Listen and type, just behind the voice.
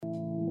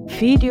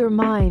Feed your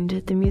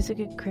mind the music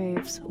it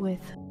craves with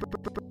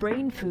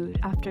Brain Food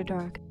After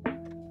Dark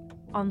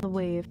on the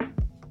Wave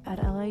at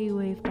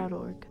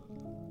liuwave.org.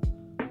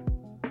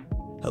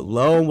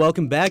 Hello and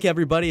welcome back,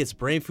 everybody. It's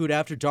Brain Food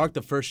After Dark,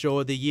 the first show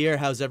of the year.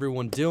 How's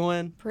everyone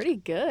doing? Pretty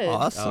good.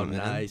 Awesome, Oh,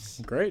 nice.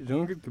 Great,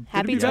 doing good.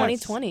 Happy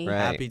 2020. Right,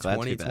 Happy glad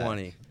to be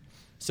 2020.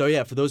 So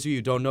yeah, for those of you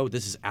who don't know,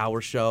 this is our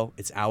show.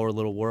 It's our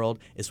little world.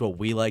 It's what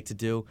we like to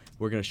do.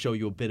 We're going to show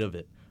you a bit of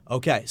it.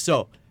 Okay,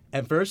 so,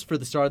 and first, for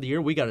the start of the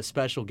year, we got a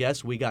special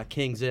guest. We got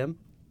King Zimm.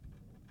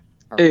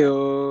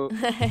 Heyo.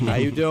 How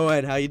you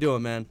doing? How you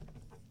doing, man?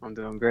 I'm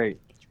doing great.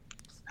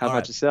 How All about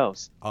right.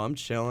 yourselves? Oh, I'm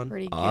chilling.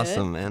 Pretty good.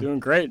 Awesome, man. Doing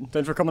great.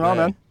 Thanks for coming on,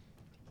 man.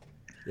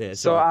 Yeah,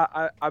 So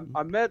I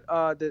met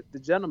the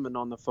gentleman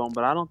on the phone,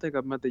 but I don't think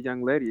I've met the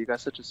young lady. You got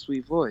such a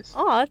sweet voice.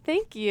 Aw,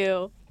 thank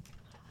you.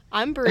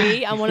 I'm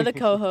Bree. I'm one of the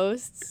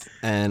co-hosts.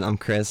 And I'm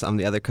Chris. I'm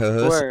the other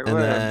co-host. Word, and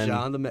word. then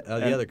John,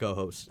 the other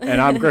co-host.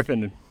 And I'm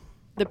Griffin,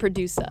 The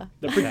producer.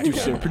 the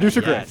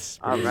producer Chris. Yes.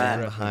 All man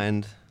right.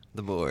 behind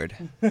the board.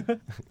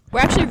 We're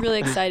actually really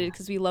excited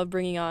because we love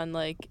bringing on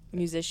like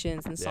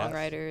musicians and Yes.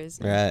 songwriters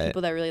and Right.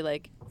 people that really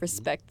like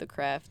respect the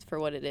craft for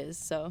what it is.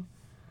 So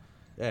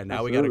Yeah,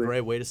 now we got a Absolutely.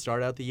 great way to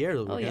start out the year.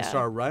 We're going to yeah.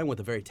 start right with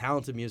a very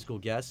talented musical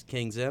guest,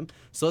 King Zimm.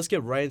 So let's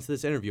get right into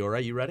this interview, all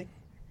right? You ready?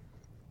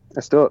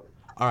 Let's do it.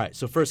 All right,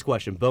 so first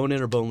question, bone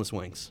in or boneless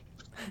wings?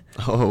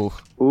 Oh,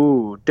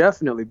 Ooh,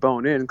 definitely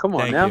bone in. Come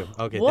on Thank now. you.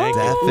 Okay, Whoa. thank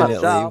you.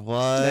 definitely. Shout.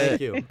 What?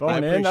 Thank you. Bone I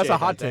in? That's appreciate a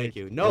hot that. Thank take.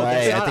 you. No, Right,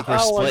 that's I not think a we're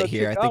hot split take.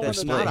 here. I think we're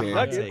split not a here. hot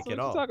Nuggets? take What at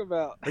you all. talking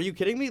about? Are you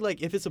kidding me?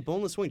 Like, if it's a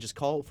boneless wing, just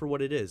call it for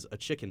what it is, a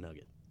chicken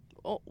nugget.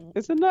 oh,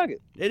 It's a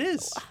nugget. It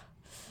is.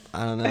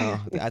 I don't know.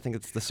 I think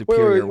it's the Wait,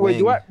 superior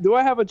wait, wing. do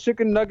I have a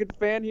chicken nugget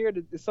fan here?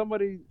 Is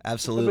somebody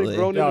Absolutely.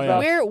 grown in Oh, yeah.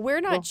 about? we're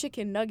not well-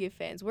 chicken nugget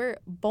fans. We're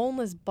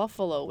boneless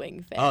buffalo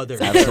wing fans. Oh,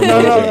 they're Absolutely.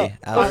 No, no.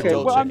 Absolutely. Okay,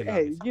 Adult well, chicken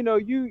hey,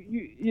 nuggets.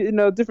 you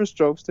know, different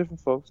strokes, different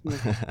folks. You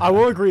know. I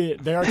will agree.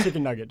 They are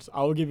chicken nuggets.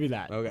 I will give you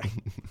that. Okay.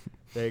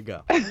 There you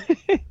go.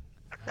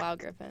 Wow,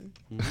 Griffin.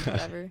 Mhm.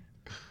 Whatever.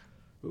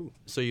 Ooh.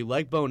 So you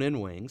like bone-in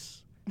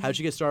wings. How'd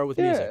you get started with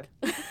Yeah.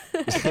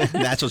 music?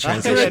 Natural Yeah,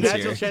 transitions natural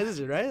here.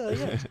 transition, right? Like,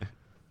 yeah.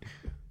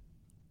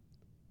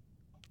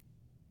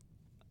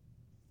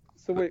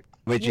 So wait.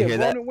 Wait, did you hear bone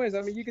that? and wings.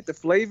 I mean, you get the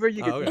flavor.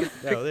 You get, Oh, you okay. get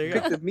Yeah, well, there you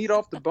pick go. the meat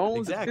off the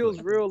bones. Exactly. It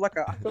feels real like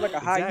I feel like a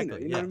hyena.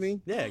 Exactly. You know what I yes.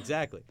 mean? Yeah,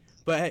 exactly.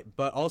 But hey,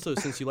 but also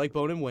since you like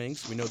bone and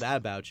wings, we know that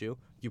about you.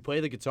 You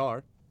play the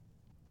guitar.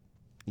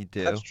 You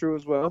do. That's true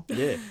as well.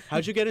 Yeah.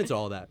 How'd you get into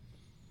all that?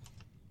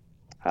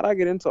 How'd I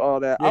get into all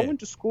that? I Yeah. went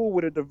to school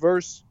with a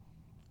diverse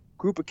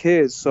group of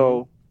kids,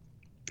 so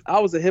I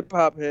was a hip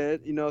hop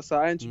head, you know. So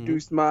I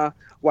introduced my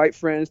white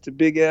friends to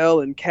Big L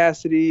and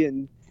Cassidy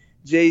and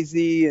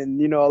Jay-Z and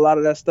a lot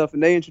of that stuff,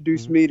 and they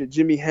introduced me to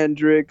Jimi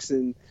Hendrix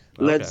and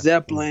Led Okay.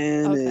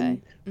 Zeppelin Okay.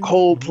 and Mhm.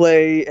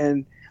 Coldplay,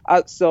 and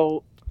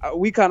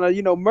we kind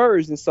of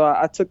merged, and so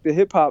I took the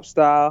hip hop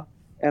style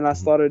and I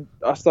started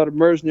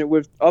merging it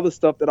with other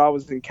stuff that I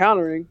was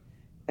encountering,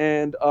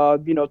 and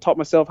taught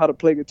myself how to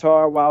play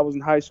guitar while I was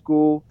in high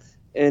school,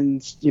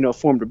 and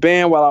formed a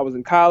band while I was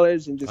in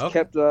college, and just Okay.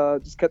 kept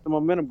the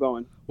momentum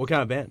going. What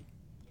kind of band?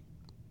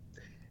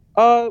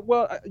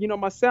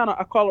 My sound,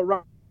 I call it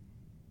rock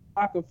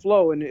and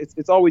flow, and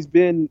it's always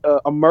been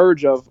a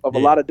merge of a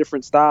lot of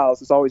different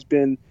styles. It's always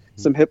been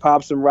some hip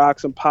hop, some rock,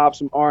 some pop,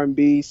 some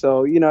R&B.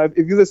 So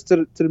if you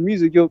listen to the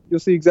music, you'll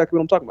see exactly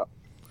what I'm talking about.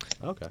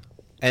 Okay.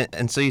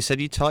 And so you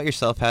said you taught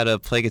yourself how to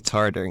play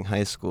guitar during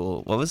high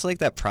school. What was like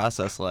that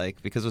process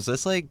like? Because was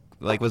this like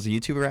was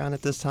YouTube around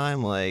at this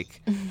time?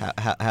 Like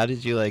how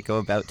did you like go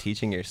about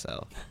teaching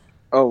yourself?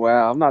 Oh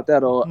wow, I'm not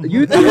that old.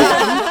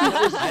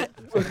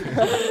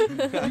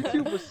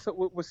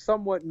 YouTube was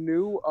somewhat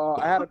new.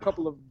 I had a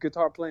couple of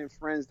guitar playing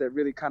friends that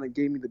really kind of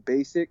gave me the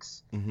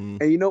basics. Mm-hmm.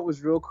 And what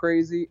was real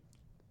crazy?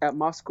 At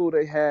my school,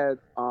 they had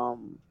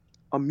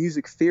a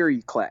music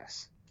theory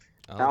class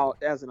out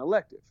as an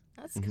elective.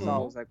 That's Mhm. cool. So I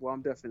was like, well,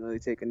 I'm definitely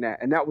taking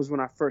that. And that was when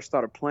I first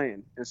started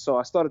playing. And so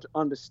I started to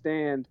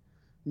understand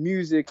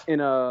music in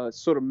a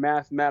sort of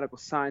mathematical,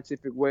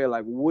 scientific way.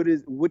 Like, what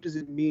does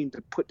it mean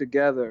to put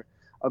together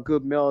a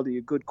good melody,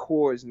 a good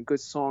chords, and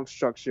good song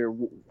structure?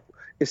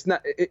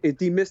 It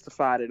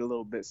demystified it a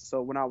little bit.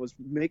 So when I was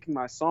making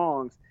my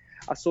songs,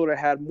 I sort of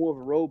had more of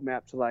a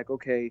roadmap to like,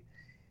 okay,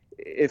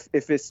 if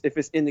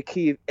it's in the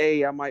key of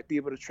A, I might be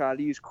able to try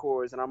these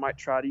chords, and I might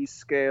try these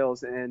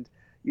scales, and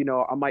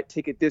I might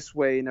take it this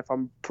way. And if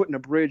I'm putting a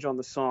bridge on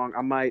the song,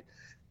 I might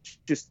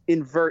just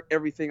invert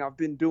everything I've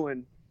been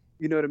doing.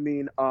 You know what I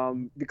mean?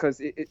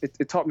 Because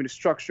it taught me the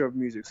structure of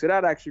music. So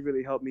that actually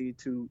really helped me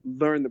to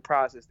learn the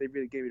process. They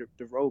really gave me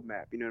the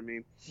roadmap. You know what I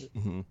mean?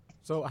 Mm-hmm.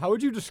 So how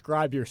would you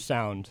describe your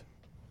sound?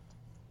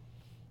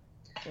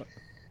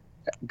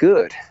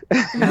 Good.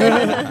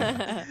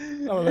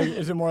 Oh, like,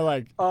 is it more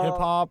like hip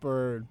hop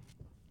or?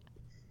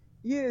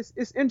 Yeah,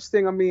 it's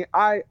interesting. I mean,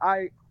 I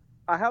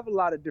have a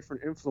lot of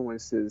different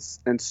influences,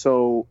 and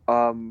so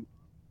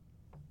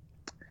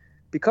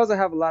because I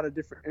have a lot of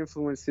different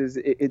influences,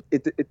 it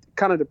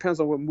kind of depends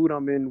on what mood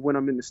I'm in when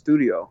I'm in the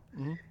studio.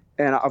 Mhm.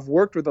 and I've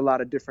worked with a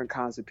lot of different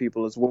kinds of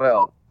people as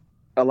well,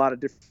 a lot of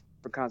different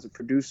kinds of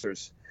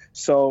producers.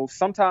 So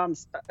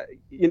sometimes,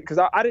 because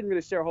I didn't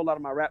really share a whole lot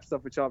of my rap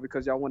stuff with y'all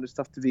because y'all wanted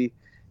stuff to be,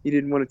 you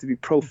didn't want it to be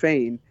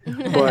profane.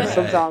 But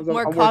sometimes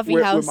More I'm coffee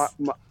working house.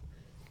 with my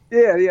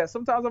yeah.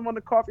 Sometimes I'm on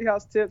the coffee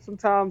house tip.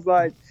 Sometimes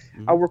like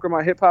I work with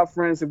my hip hop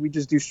friends and we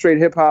just do straight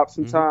hip hop.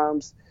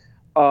 Sometimes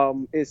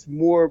it's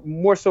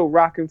more so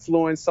rock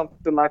influence,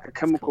 something like a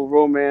Chemical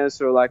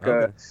Romance or like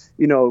or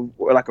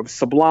like a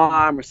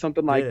Sublime or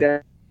something like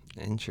that.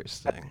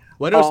 Interesting.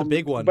 What was a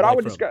big one? But I like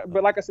would from- describe,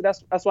 but like I said,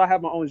 that's why I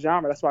have my own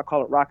genre. That's why I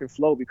call it rock and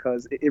flow,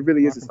 because it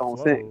really is its own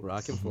thing.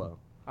 Rock and flow.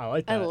 I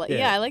like that.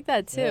 Yeah, I like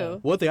that too. Yeah.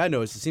 One thing I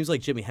noticed, it seems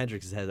like Jimi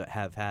Hendrix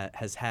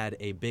has had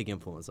a big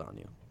influence on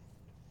you.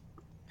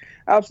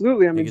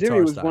 Absolutely. I mean, guitar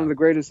Jimmy was style. one of the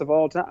greatest of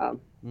all time.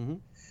 Mm-hmm.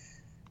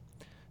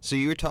 So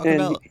you were talking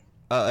And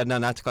about no,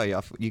 not to cut you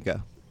off. You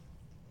go.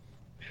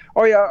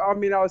 Oh yeah, I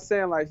mean, I was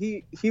saying like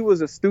he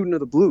was a student of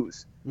the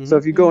blues. So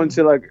if you go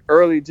into like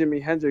early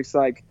Jimi Hendrix,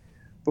 like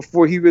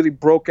before he really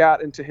broke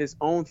out into his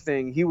own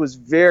thing, he was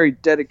very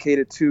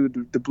dedicated to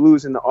the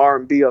blues and the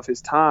R&B of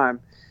his time,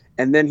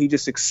 and then he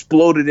just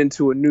exploded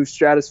into a new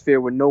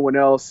stratosphere where no one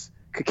else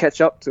could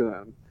catch up to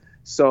him.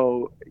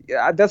 So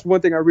yeah, that's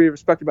one thing I really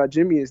respect about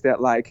Jimmy, is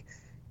that like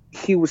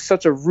he was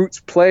such a roots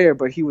player,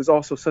 but he was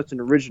also such an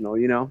original,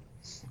 you know.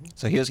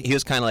 So he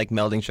was kind of like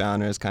melding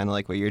genres, kind of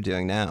like what you're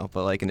doing now,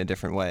 but like in a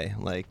different way,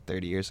 like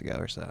 30 years ago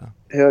or so.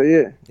 Hell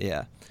yeah.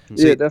 Yeah.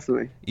 Yeah,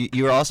 definitely.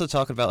 You were also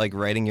talking about like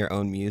writing your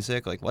own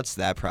music. Like, what's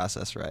that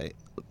process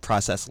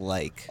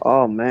like?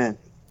 Oh man,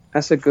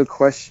 that's a good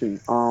question.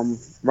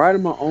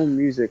 Writing my own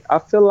music, I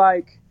feel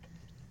like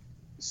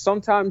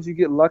sometimes you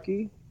get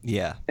lucky,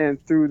 Yeah.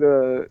 and through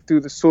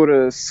the sort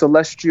of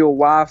celestial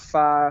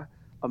Wi-Fi,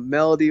 a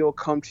melody will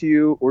come to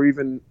you, or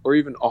even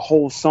a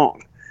whole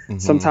song. Mm-hmm.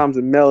 Sometimes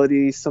a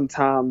melody,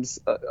 sometimes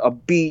a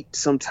beat,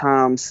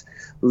 sometimes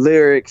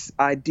lyrics,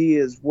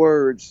 ideas,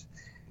 words.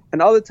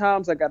 And other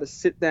times I got to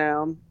sit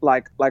down,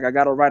 like I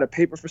got to write a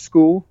paper for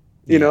school.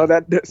 You know,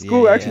 that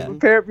school actually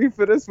prepared me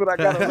for this, but I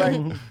got to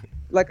write,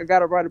 like I got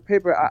to write a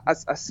paper. I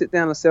sit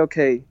down and say,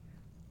 okay,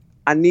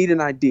 I need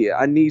an idea.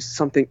 I need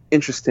something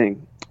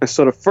interesting. And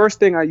so the first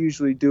thing I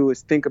usually do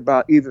is think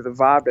about either the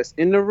vibe that's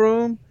in the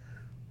room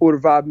or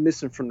the vibe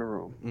missing from the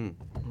room.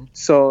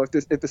 So if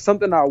there's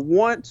something I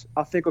want,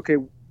 I'll think, okay,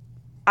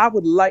 I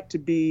would like to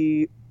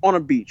be on a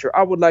beach, or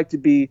I would like to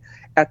be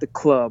at the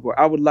club, or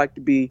I would like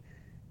to be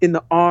in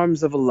the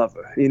arms of a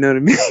lover. You know what I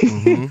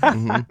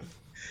mean?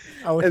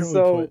 And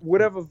so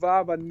whatever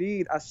vibe I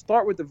need, I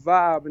start with the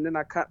vibe, and then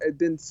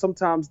then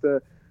sometimes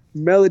the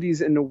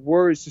melodies and the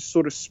words just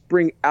sort of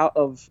spring out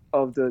of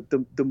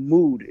the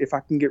mood, if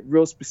I can get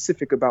real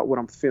specific about what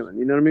I'm feeling.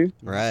 You know what I mean?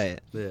 Right.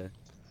 Yeah.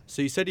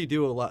 So you said you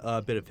do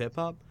a bit of hip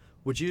hop.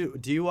 Do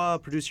you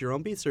produce your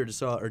own beats, or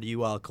do you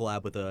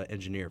collab with an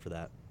engineer for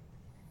that?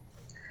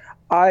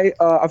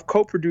 I've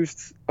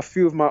co-produced a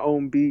few of my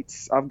own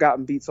beats. I've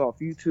gotten beats off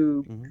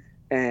YouTube,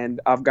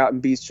 and I've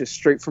gotten beats just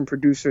straight from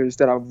producers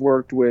that I've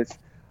worked with.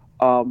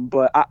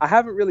 But I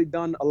haven't really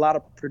done a lot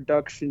of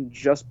production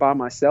just by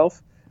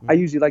myself. I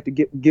usually like to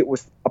get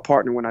with a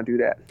partner when I do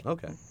that.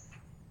 Okay.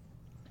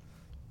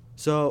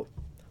 So,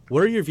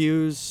 what are your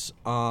views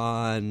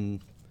on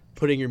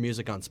putting your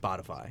music on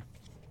Spotify?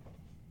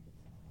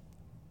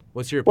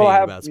 What's your opinion I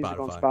have about music Spotify?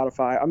 on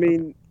Spotify. I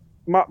mean,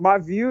 my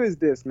view is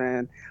this,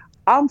 man.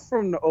 I'm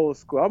from the old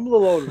school. I'm a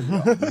little older than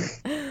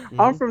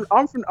y'all.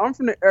 I'm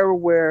from the era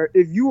where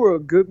if you were a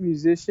good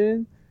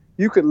musician,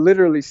 you could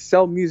literally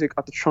sell music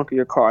out the trunk of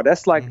your car.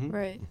 That's like,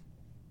 Right.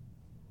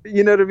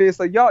 you know what I mean? It's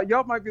like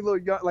y'all might be a little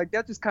young. Like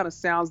that just kind of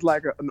sounds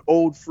like an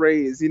old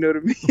phrase. You know what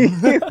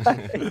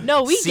I mean?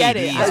 No, we get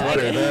it. CDs, what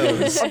are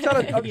those? I'm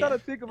trying to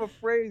think of a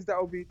phrase that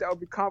would be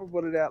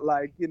comparable to that.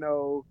 Like, you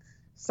know,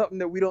 something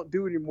that we don't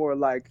do anymore.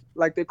 Like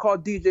they call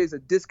DJs a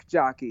disc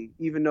jockey,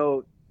 even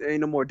though there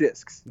ain't no more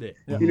discs. Yeah.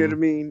 You know what I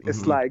mean?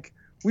 It's like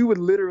we would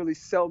literally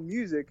sell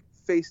music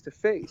face to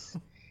face,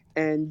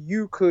 and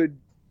you could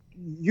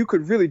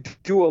really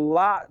do a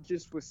lot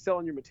just with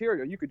selling your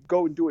material. You could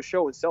go and do a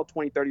show and sell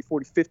 20, 30,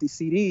 40, 50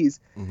 CDs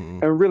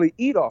and really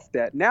eat off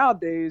that.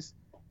 Nowadays,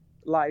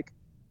 like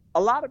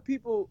a lot of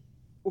people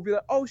will be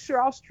like, oh,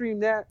 sure, I'll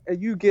stream that.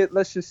 And you get,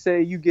 let's just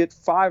say you get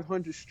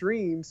 500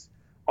 streams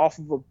off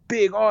of a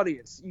big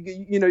audience.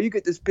 You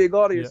get this big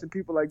audience and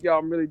people are like, yo,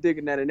 I'm really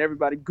digging that. And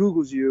everybody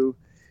Googles you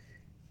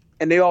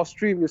and they all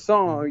stream your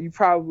song. You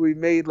probably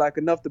made like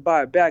enough to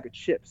buy a bag of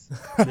chips.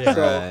 Yeah.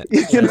 So,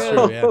 Right. you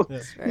know,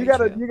 Very you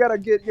gotta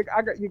true.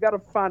 you gotta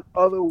find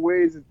other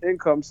ways of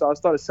income. So I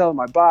started selling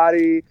my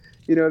body.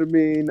 You know what I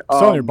mean?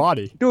 Selling your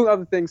body. Doing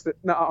other things that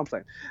I'm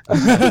playing.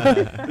 That's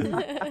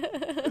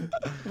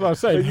what I'm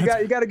So saying.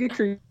 you got to get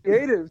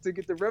creative to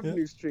get the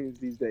revenue streams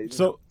these days.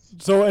 you know?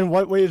 So in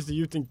what ways do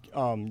you think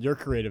you're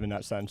creative in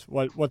that sense?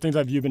 What things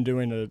have you been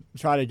doing to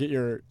try to get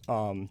your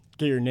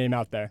name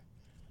out there?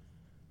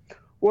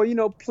 Well, you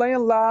know, playing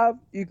live,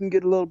 you can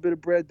get a little bit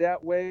of bread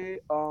that way.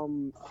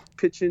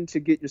 Pitching to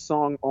get your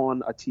song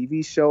on a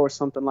TV show or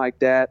something like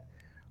that.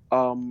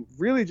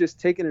 really just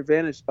taking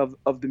advantage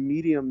of the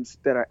mediums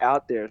that are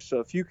out there. So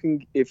if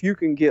you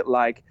can get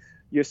like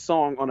your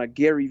song on a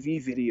Gary Vee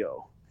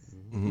video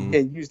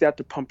and use that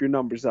to pump your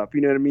numbers up,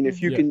 you know what I mean?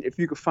 If you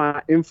can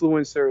find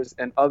influencers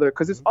and other,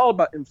 because it's all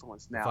about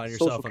influence now. Find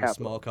social yourself on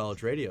capital. a small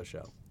college radio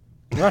show.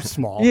 That's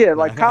small. Yeah,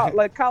 like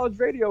college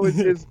radio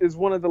is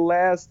one of the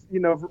last,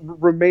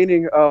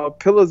 remaining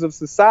pillars of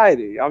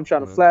society. I'm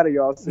trying to flatter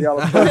y'all, so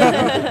y'all are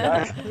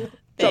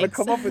trying to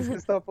come up with some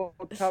stuff on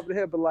top of the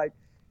head, but like,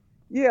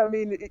 yeah, I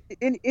mean,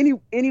 in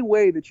any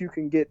way that you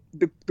can get,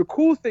 the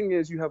cool thing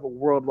is you have a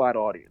worldwide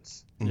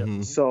audience.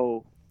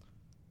 So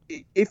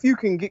if you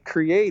can get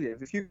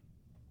creative, if you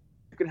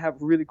can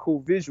have really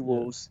cool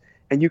visuals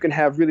and you can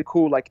have really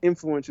cool like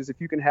influencers,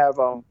 if you can have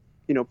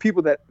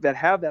people that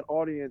have that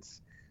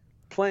audience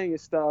playing your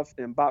stuff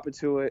and bopping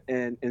to it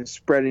and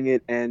spreading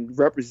it and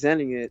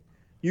representing it,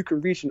 you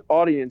can reach an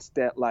audience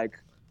that like,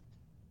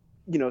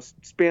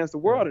 spans the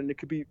world. And it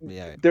could be,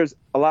 there's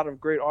a lot of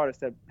great artists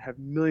that have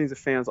millions of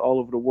fans all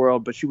over the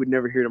world, but you would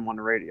never hear them on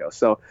the radio.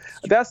 So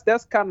that's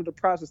kind of the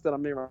process that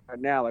I'm in right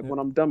now. Like when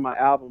I'm done my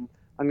album,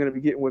 I'm going to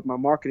be getting with my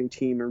marketing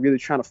team and really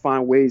trying to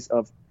find ways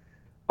of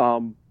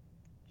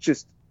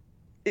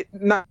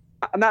not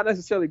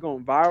necessarily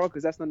going viral,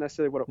 because that's not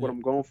necessarily what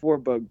I'm going for,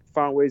 but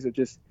find ways of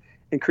just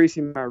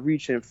increasing my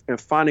reach and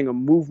finding a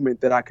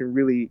movement that I can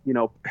really,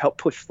 help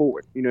push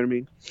forward. You know what I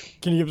mean?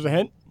 Can you give us a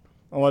hint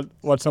on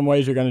what some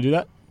ways you're going to do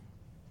that?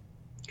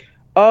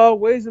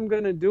 Ways I'm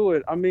going to do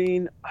it. I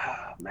mean,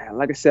 man,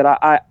 like I said,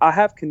 I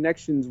have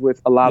connections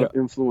with a lot of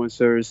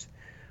influencers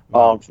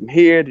from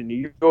here to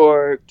New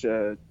York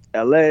to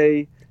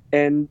LA,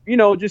 and,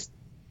 just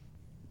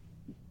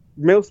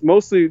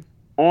mostly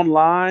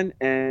online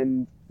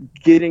and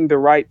getting the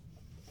right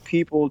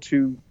people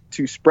to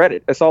spread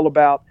it. It's all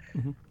about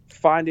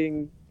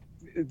finding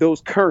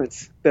those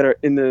currents that are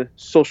in the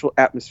social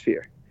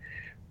atmosphere.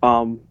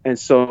 And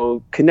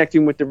so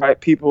connecting with the right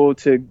people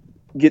to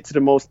get to the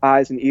most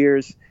eyes and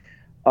ears.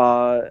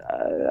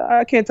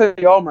 I can't tell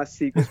you all my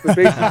secrets, but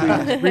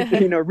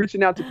basically,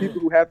 reaching out to people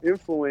who have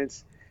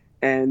influence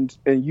and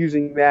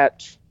using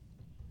that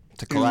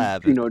to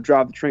collab,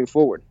 drive the train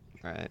forward.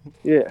 Right.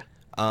 Yeah.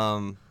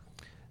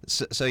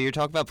 So you're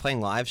talking about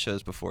playing live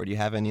shows before. Do you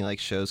have any like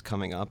shows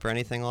coming up or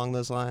anything along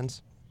those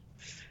lines?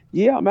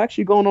 Yeah, I'm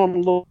actually going on a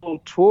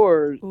little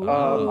tour.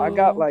 I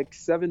got like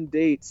 7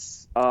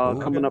 dates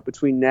coming up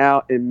between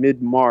now and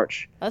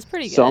mid-March. That's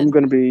pretty good. So I'm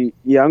gonna be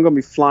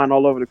flying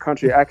all over the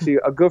country. Actually,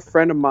 a good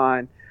friend of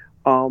mine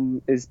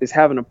is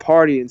having a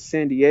party in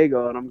San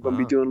Diego, and I'm gonna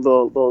be doing a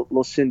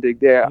little shindig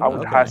there. I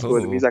went to high school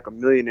with him. He's like a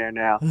millionaire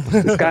now.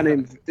 This guy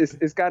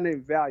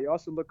named Val. You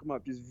also look him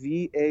up. Just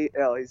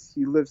VAL.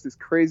 He lives this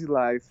crazy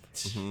life.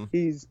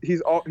 He's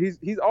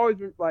always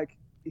been like,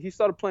 he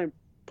started playing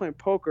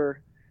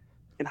poker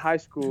in high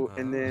school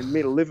and then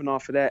made a living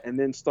off of that and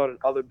then started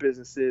other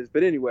businesses.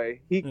 But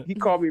anyway, he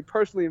called me,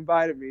 personally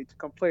invited me to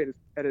come play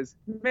at his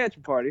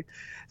mansion party.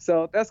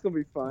 So that's going to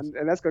be fun.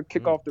 And that's going to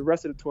kick off the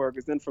rest of the tour,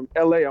 because then from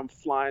LA, I'm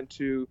flying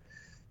to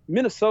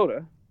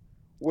Minnesota,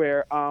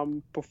 where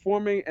I'm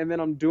performing, and then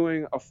I'm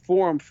doing a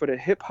forum for the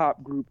hip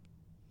hop group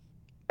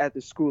at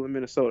the school in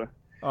Minnesota.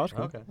 Oh, that's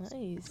cool. Okay. Nice.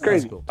 It's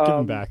crazy. Cool.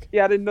 Giving back.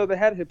 Yeah, I didn't know they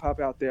had hip hop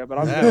out there, but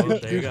I'm Yeah, going to well,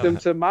 there you introduce go. them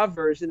to my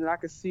version, and I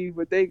can see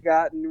what they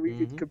got, and we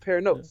could compare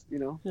notes,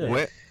 Yeah.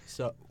 Where,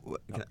 So,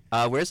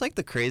 where's like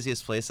the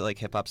craziest place that like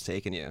hip hop's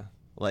taken you?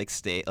 Like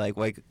state, like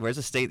where's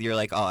a state that you're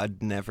like, oh,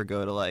 I'd never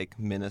go to like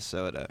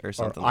Minnesota or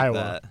something like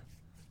Iowa. that?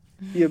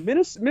 Yeah,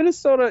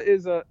 Minnesota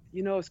is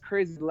it's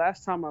crazy. The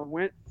last time I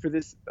went for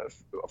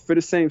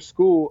the same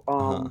school,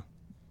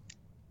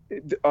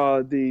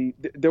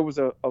 there was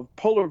a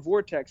polar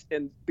vortex,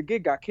 and the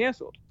gig got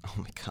canceled Oh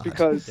my god!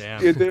 because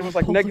Damn. it was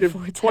like Polar negative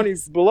vortex. 20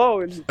 below,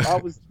 and I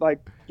was like,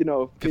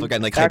 People in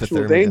getting like actual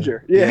hypothermia.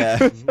 danger. Yeah.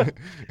 Yeah.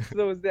 So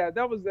it was that.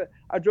 That was that.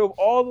 I drove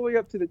all the way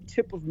up to the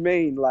tip of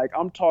Maine. Like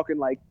I'm talking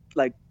like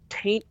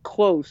taint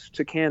close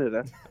to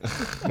Canada.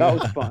 That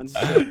was fun.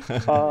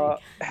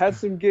 Had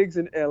some gigs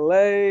in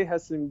LA, had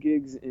some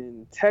gigs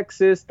in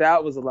Texas.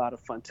 That was a lot of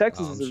fun.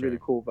 Texas Oh, is I'm a sure. really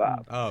cool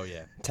vibe. oh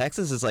yeah.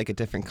 Texas is like a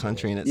different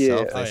country in Yeah.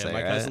 itself. Oh They yeah. say,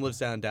 My right? cousin lives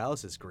down in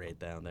Dallas. It's great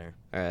down there.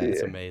 All right.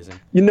 It's Yeah. amazing.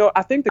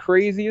 I think the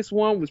craziest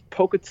one was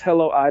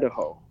Pocatello,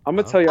 Idaho. I'm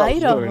gonna tell you all the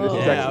story. This is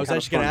Idaho. Yeah, actually I was kinda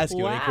actually gonna fun. ask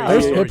you any Wow. crazy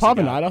There's stories hip hop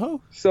you in got.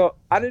 Idaho? So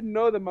I didn't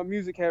know that my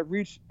music had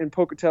reached in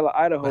Pocatello,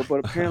 Idaho,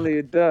 but apparently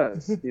it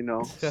does.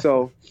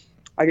 So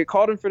I get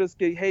called in for this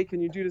gig. Hey,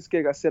 can you do this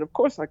gig? I said, of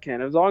course I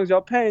can, as long as y'all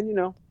paying.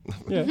 Yeah.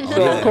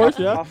 So Of course,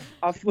 yeah.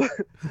 I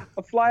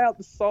fly out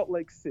to Salt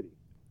Lake City.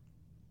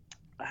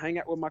 I hang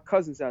out with my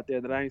cousins out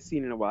there that I ain't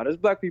seen in a while. There's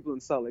black people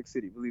in Salt Lake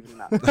City, believe it or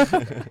not.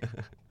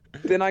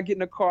 Then I get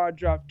in a car, I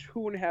drive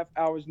 2.5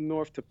 hours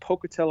north to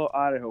Pocatello,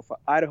 Idaho for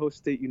Idaho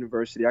State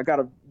University. I got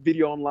a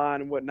video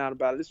online and whatnot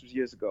about it. This was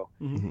years ago.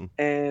 Mhm.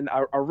 And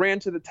I ran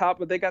to the top,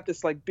 but they got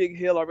this like big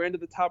hill. I ran to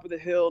the top of the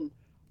hill and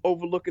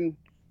overlooking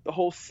the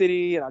whole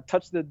city, and I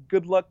touched the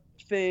good luck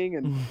thing,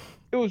 and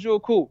it was real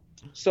cool.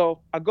 So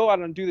I go out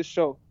and do the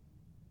show.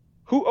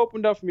 who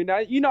opened up for me?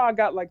 Now, I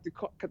got like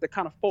the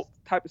kind of folk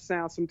type of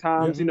sound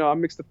sometimes. Mm-hmm. I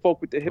mix the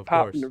folk with the hip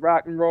hop and the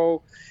rock and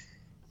roll.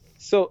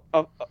 So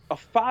a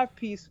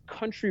 5-piece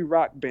country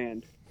rock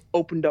band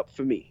opened up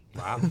for me.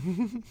 Wow.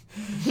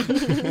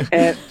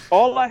 And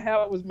all I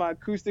had was my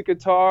acoustic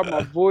guitar,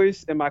 my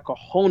voice, and my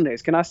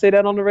cojones. Can I say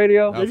that on the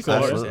radio? Of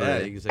course. Yeah,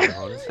 you can say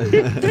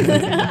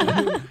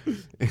cojones.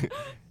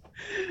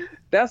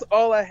 That's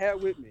all I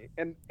had with me.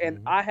 And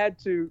I had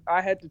to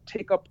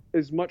take up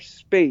as much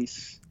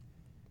space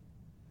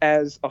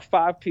as a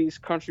 5-piece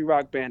country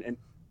rock band, and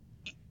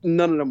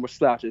none of them were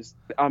slouches.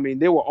 I mean,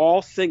 they were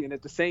all singing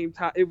at the same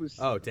time. It was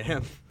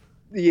damn.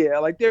 Yeah,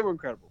 like they were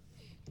incredible.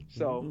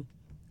 So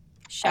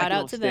shout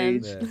out to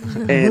them.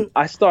 And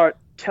I start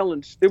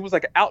telling. It was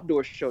like an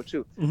outdoor show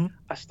too. Mm-hmm.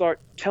 I start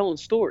telling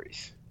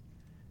stories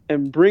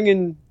and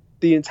bringing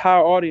the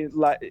entire audience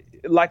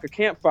like a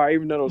campfire,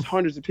 even though there was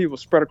hundreds of people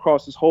spread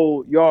across this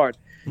whole yard.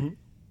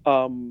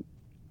 Mm-hmm.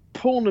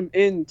 Pulling them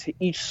into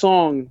each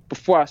song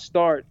before I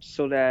start,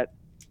 so that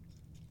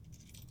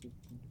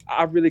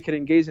I really could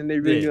engage and they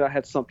really knew I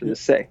had something to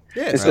say.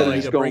 Yeah, instead of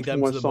you just gotta going bring them from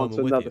to one the song moment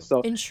to with another. you.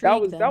 So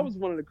Intrigue that was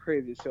one of the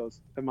craziest shows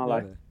in my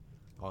life.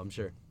 Oh, I'm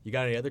sure. You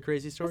got any other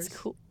crazy stories?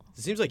 That's cool.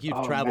 It seems like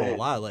you've traveled a man.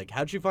 lot. Like,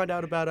 how'd you find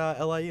out about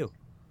LIU?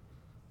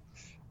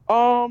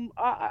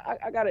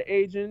 I got an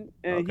agent,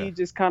 and he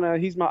just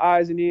he's my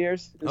eyes and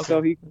ears, and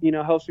so he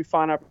helps me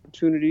find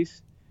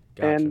opportunities.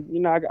 Gotcha.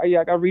 And I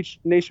got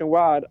reached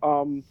nationwide.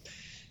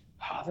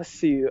 Let's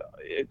see,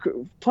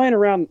 playing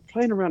around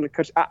the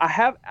country.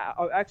 I've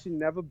actually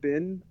never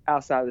been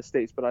outside of the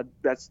States, but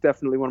that's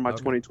definitely one of my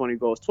 2020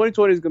 goals.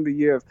 2020 is going to be a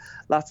year of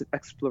lots of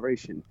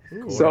exploration.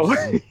 So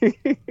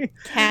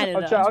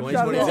Canada.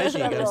 2020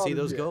 vision, you got to see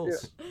those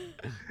goals.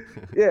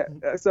 Yeah.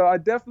 So I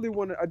definitely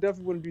want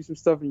to do some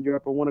stuff in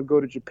Europe. I want to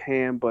go to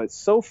Japan, but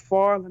so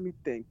far, let me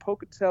think: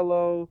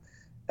 Pocatello,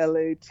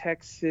 LA,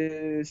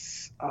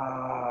 Texas.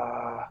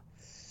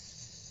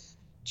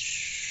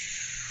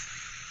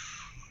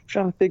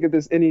 Trying to think if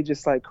there's any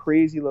just like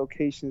crazy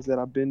locations that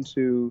I've been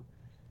to.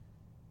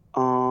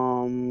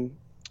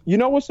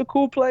 What's a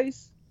cool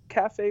place?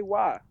 Cafe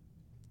Y.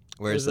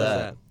 Where's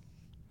that?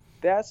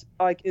 That's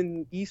like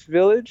in East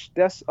Village.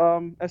 That's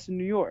in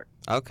New York.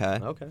 Okay.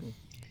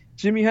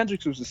 Jimi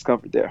Hendrix was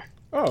discovered there.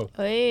 Oh,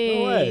 Hey.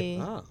 no way.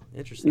 Oh,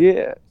 interesting.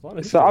 Yeah.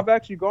 Lot So I've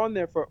actually gone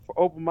there for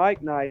open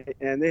mic night,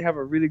 and they have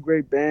a really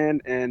great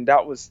band, and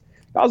that was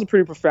a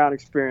pretty profound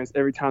experience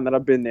every time that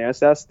I've been there.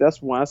 So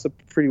that's one. That's a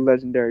pretty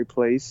legendary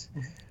place.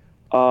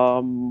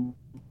 Yeah,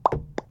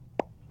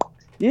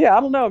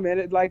 I don't know,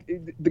 man.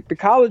 The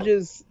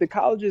colleges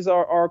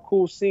are a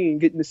cool scene.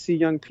 Getting to see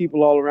young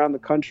people all around the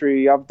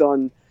country. I've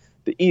done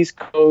the East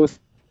Coast.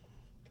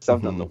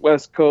 I've done the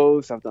West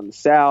Coast. I've done the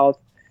South,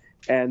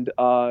 and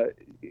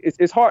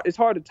it's hard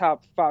to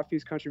top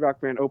 5-piece country rock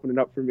band opening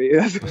up for me.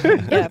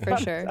 Yeah, for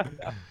sure.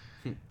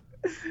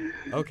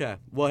 Okay.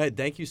 Well, hey,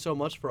 thank you so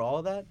much for all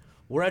of that.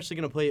 We're actually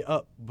going to play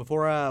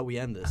before we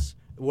end this.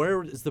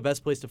 Where is the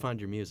best place to find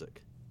your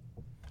music?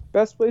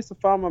 Best place to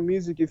find my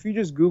music, if you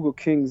just Google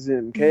King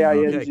Zimm,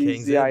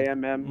 KingZimm.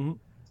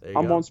 Mm-hmm.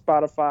 I'm on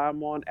Spotify,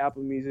 I'm on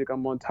Apple Music,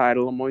 I'm on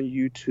Tidal, I'm on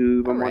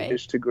YouTube, I'm on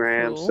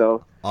Instagram. Cool.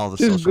 So All the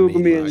just social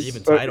Google media. me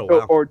Even Tidal,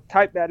 wow. or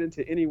type that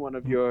into any one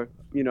of your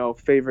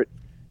favorite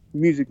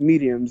music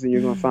mediums, and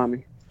you're gonna find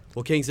me.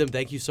 Well, King Zimm,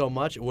 thank you so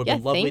much. It would have Yeah,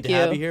 been lovely thank to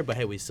have you. you here, but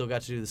hey, we still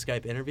got to do the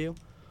Skype interview.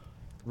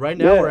 Right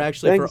now, we're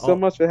actually thank you so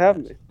much for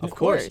having me. Of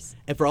course.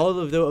 And for all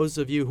of those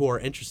of you who are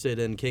interested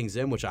in King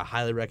Zimm, which I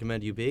highly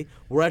recommend you be,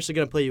 we're actually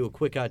going to play you a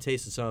quick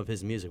taste of some of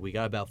his music. We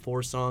got about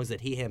 4 songs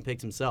that he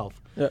handpicked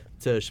himself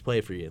to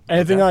play for you.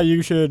 Anything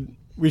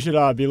we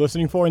should be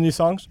listening for in these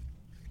songs?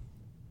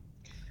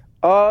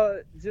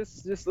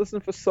 Just listen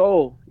for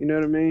soul. You know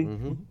what I mean?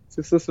 Mm-hmm.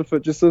 Just listen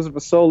for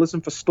soul.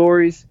 Listen for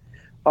stories.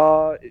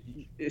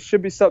 It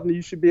should be something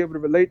you should be able to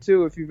relate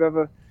to if you've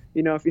ever.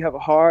 If you have a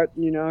heart,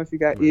 if you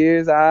got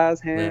ears, eyes,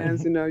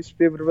 hands, you should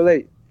be able to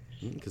relate.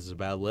 Because it's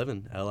about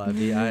living.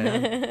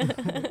 LIVIM.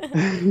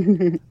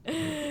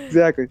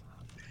 Exactly.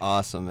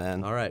 Awesome,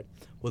 man. All right.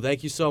 Well,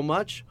 thank you so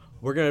much.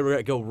 We're going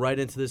to go right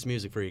into this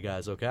music for you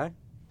guys, okay?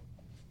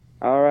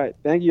 All right.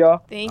 Thank you,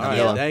 y'all. Thank All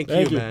you. right.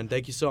 Thank you, man.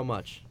 Thank you so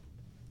much.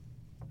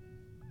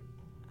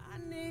 I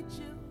need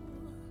you,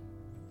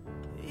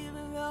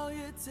 even though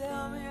you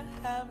tell me I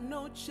have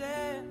no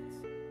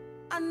chance.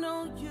 I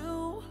know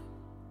you.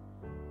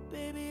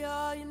 Baby,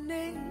 all you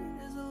need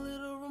is a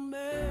little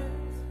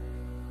romance.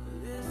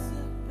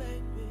 Listen,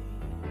 baby,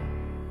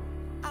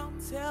 I'll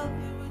tell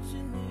you what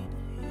you need to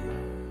hear.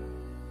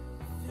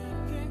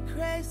 Thinking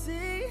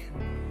crazy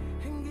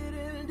and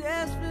getting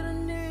desperate, I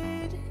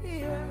need to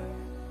hear.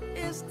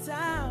 It's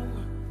time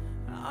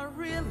I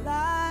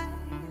realize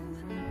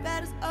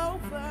that it's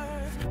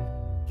over.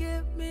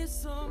 Give me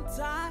some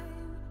time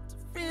to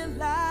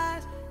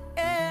realize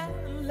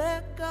and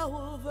let go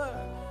of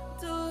her.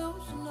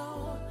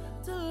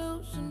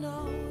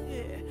 Delusional,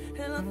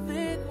 yeah. And I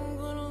think I'm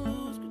gonna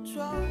lose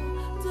control.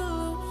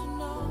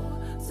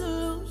 Delusional.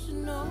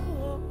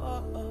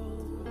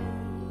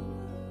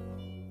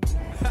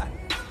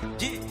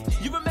 Yeah,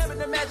 you remember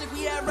the magic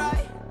we had, right?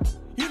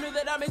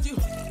 I made you.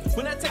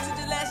 When I texted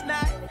you last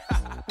night,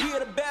 we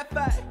had a bad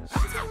fight.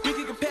 We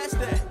can get past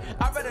that.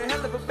 I read a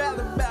hell of a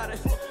ballad about it.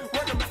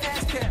 Work on my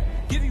ass cap,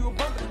 give you a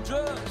bump of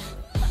drugs.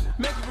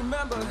 Make you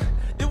remember,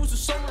 it was a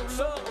summer of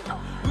love.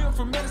 We went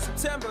from May to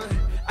September.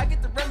 I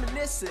get the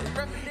reminiscing,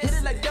 hit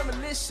it like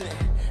demolition.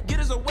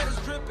 Get us a wet as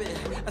dripping.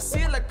 I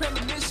see it like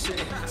premonition.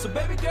 So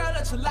baby girl,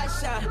 let your light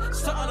shine.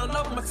 Something all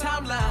over my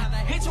timeline.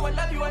 Hate you, I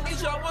love you, I need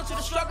you, I want you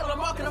to struggle. I'm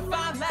walking a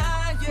fine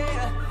line,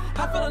 yeah.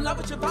 I fell in love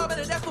with your vibe,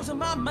 and that goes in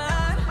my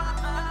mind.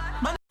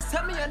 My niggas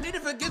tell me I need to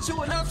forget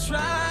you, and I'm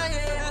trying.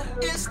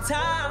 It's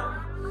time.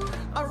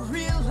 I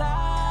realize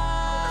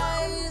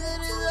that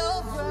it's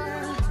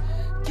over.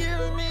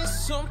 Give me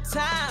some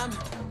time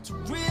to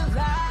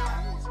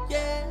realize,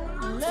 yeah,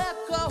 let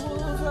go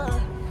of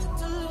her.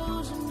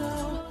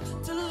 Delusional,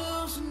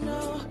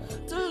 delusional,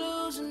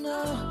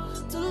 delusional,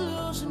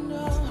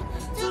 delusional,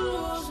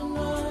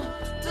 delusional,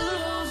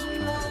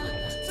 delusional,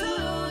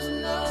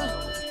 delusional,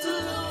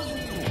 delusional.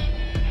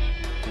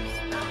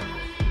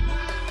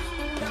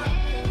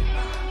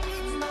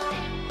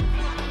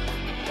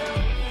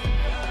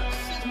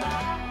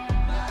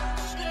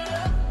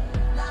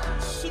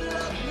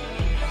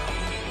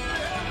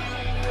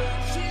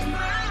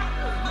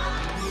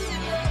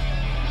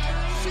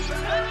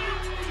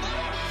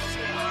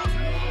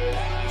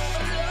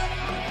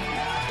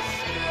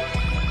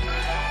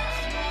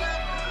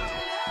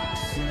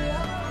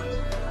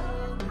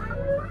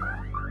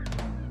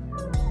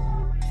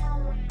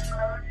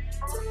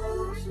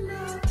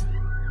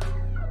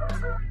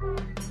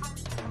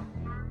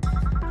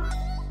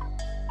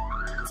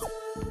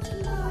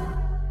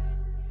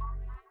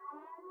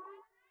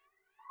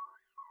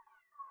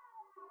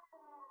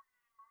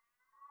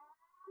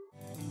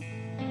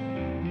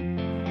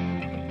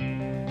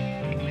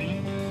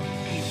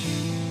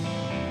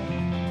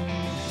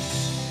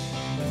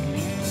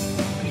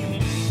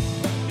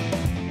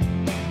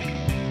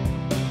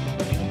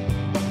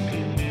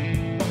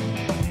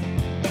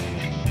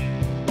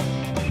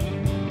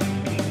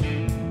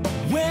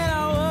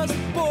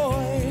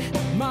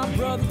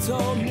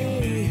 Told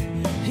me,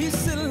 he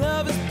said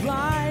love is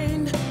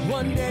blind,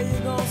 one day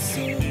you're gonna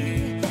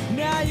see.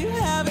 Now you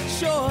have a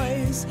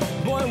choice,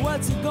 boy,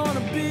 what's it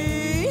gonna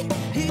be?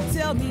 He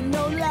tell me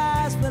no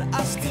lies, but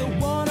I still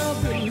wanna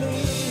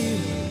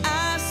believe.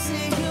 I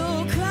see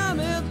you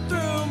coming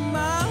through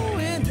my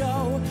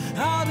window,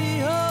 I'll be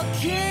your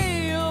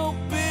king, you'll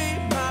be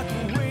my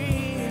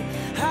queen.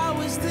 I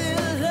wish that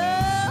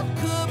love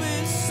could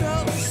be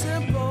so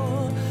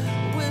simple,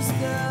 wish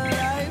that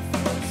life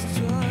was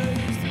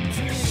just a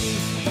dream.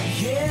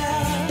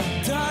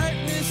 Yeah,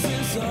 darkness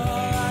is all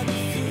I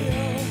can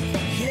feel.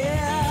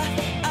 Yeah,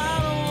 I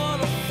don't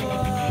wanna fall,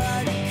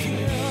 I can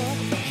kill.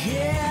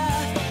 Yeah,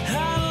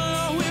 I don't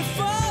know if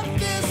all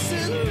this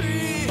is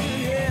real.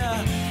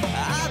 Yeah,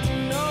 I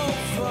don't know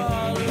if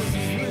all this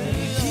is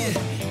real.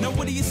 Yeah, now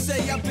what do you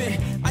say? I've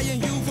been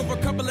eyeing you for a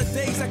couple of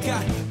days. I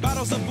got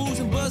bottles of booze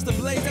and buzz to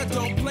blaze. I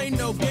don't play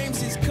no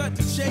games, it's cut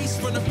to chase.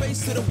 From the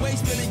face to the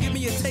waist, and give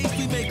me a taste.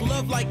 We make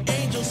love like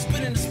angels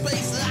spinning in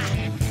space.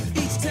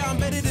 Each time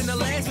better than the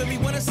last, but we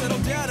wanna settle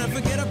down and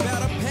forget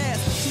about our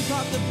past. She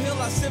popped the pill,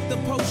 I sipped the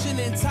potion,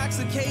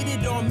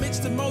 intoxicated on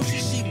mixed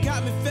emotions. She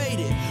got me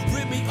faded,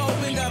 ripped me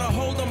open, got a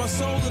hold on my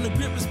soul, and the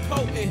grip is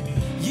potent.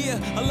 Yeah,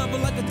 I love her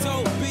like a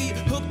dope beat,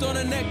 hooked on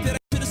a neck that I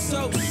should've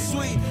so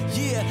sweet.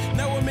 Yeah,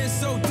 now I'm in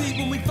so deep.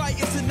 When we fight,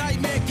 it's a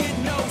nightmare, get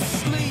no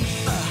sleep.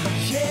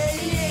 Yeah,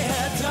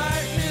 yeah,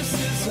 darkness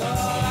is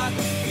all I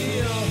can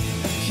feel.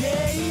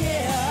 Yeah,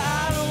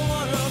 yeah, I don't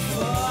wanna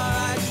fall,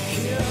 I can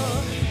kill.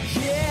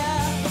 Yeah,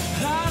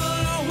 I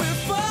don't know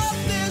if all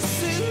this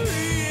is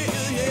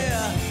real.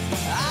 Yeah,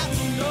 I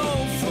don't know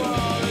if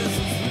all this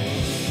is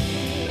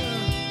real.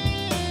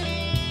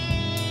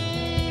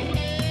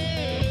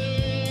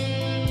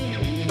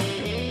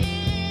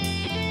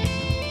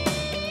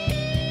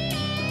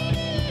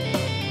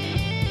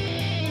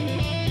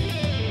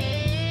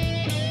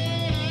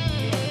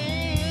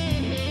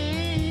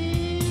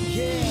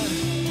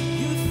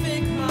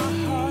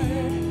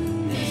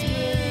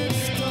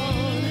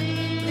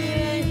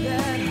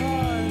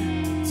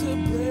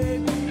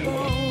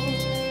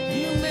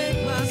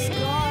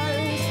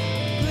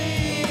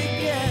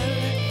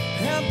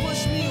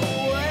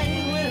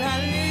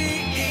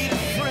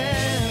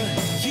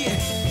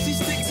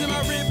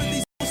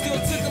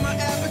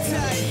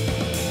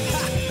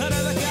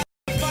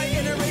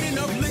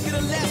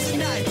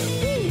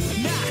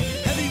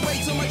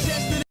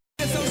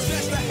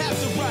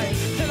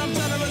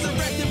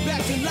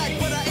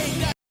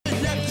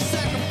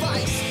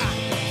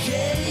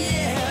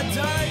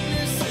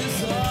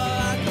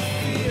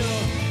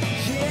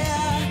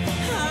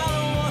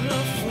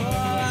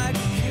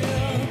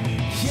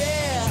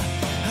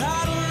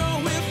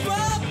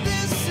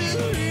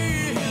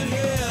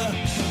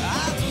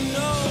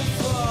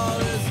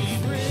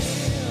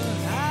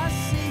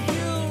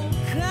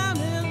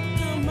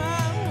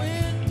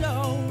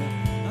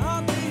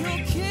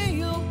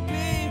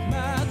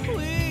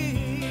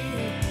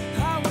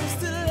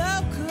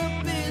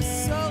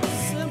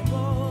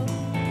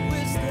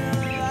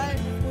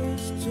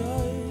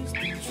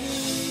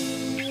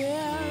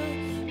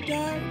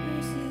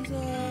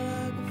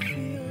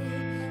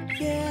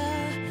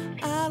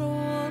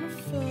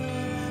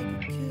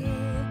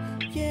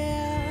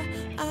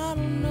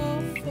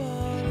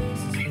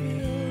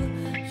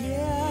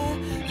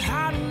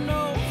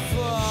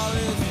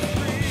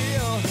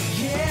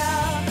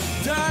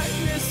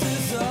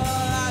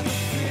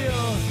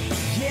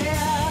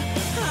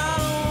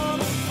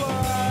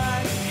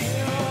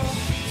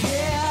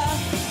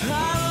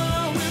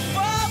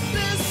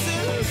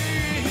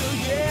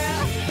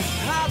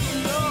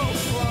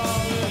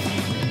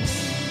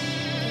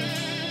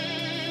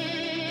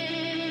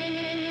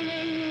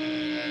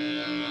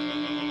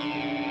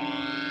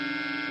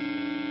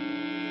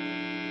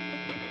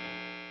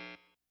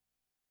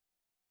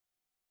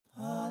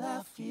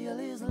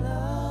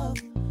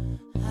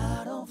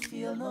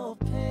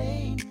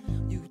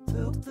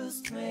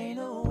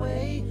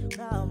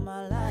 Now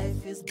my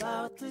life is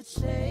about to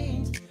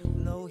change.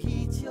 No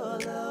heat, your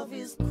love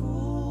is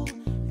cool.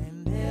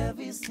 And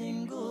every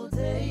single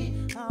day,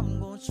 I'm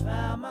gonna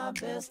try my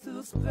best to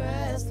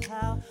express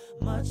how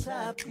much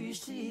I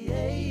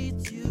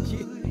appreciate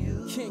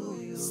you.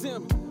 King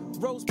Zimm,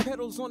 rose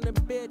petals on the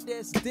bed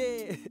that's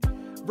dead.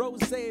 Rose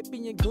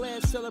be in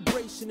glass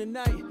celebration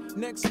tonight.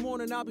 Next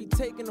morning I'll be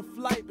taking a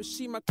flight, but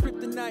she my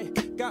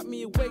kryptonite. Got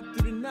me awake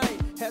through the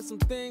night. Had some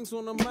things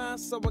on her mind,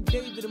 so I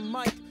gave it a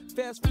mic.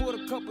 Fast forward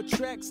a couple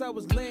tracks, I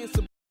was laying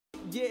some.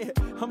 Yeah,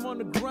 I'm on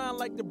the grind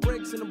like the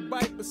brakes in a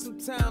bike, but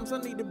sometimes I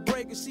need a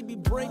break and she be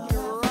breaking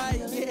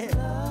right. Yeah.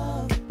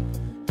 Love,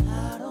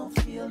 I don't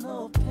feel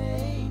no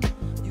pain.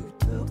 You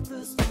took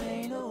the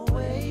strain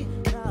away.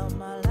 Now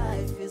my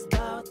life is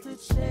about to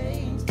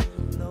change.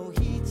 No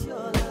heat,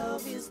 your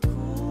love is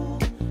cool.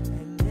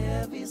 And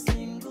every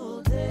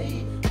single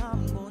day,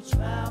 I'm gonna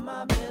try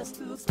my best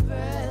to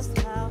express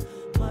how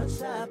much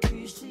I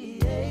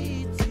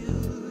appreciate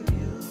you.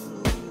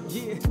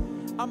 Yeah,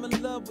 I'm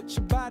in love with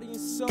your body and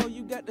soul.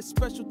 You got the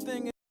special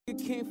thing you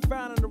can't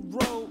find on the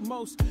road.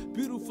 Most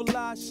beautiful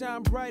eyes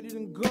shine brighter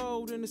than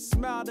gold, and a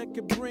smile that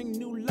could bring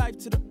new life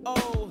to the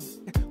old.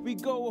 We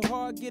go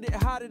hard, get it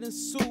hotter than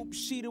soup.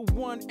 She the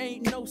one,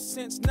 ain't no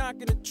sense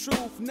knocking the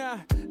truth. Nah,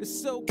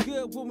 it's so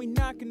good when we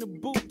knocking the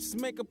boots.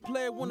 Make a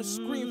player wanna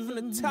scream from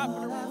the top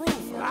of the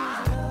roof.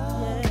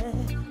 Yeah,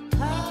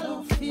 I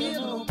don't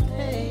feel no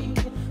pain.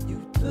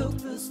 You took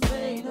the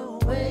strain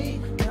away.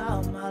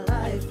 Now my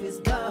life is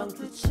about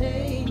to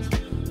change.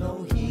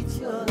 No heat,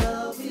 your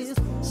love is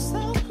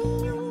so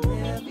cool.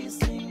 Every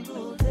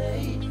single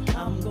day,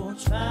 I'm gonna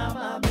try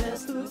my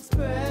best to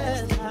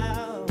express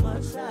how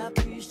much I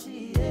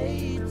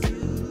appreciate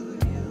you.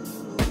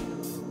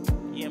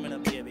 Yeah,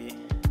 man, baby.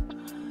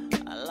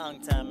 A long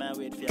time I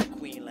wait for a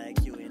queen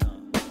like you, you know.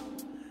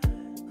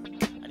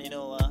 And you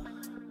know what?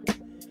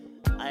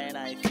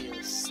 I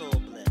feel so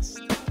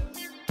blessed.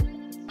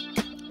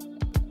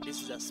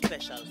 This is a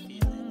special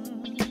feeling.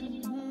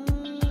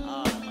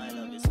 All of my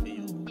love is for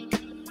you.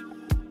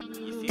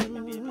 You feel me,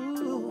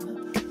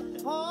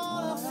 baby?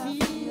 All I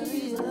feel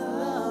is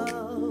love.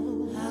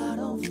 I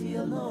don't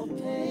feel no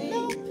pain.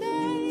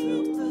 You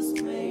took the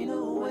strain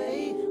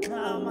away.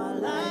 Now my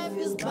life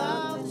is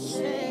about to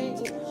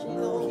change.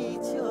 No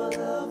heat, your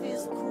love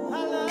is cool. I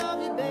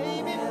love you,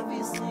 baby.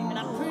 Every single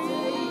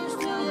day,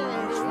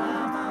 I try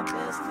my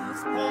best to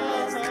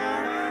express how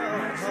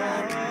much I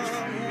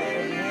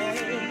appreciate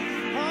you.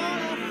 All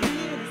I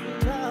feel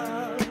is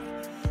love.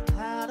 I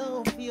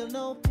don't feel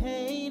no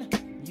pain.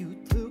 You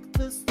took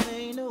the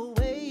strain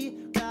away.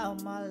 Now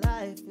my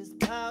life is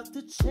about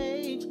to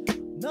change.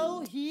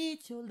 No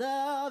heat, your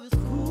love is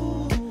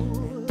cool.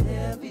 And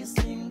every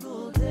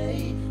single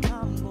day,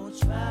 I'm gonna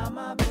try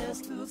my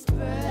best to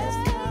express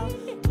how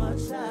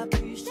much I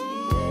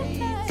appreciate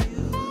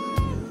you.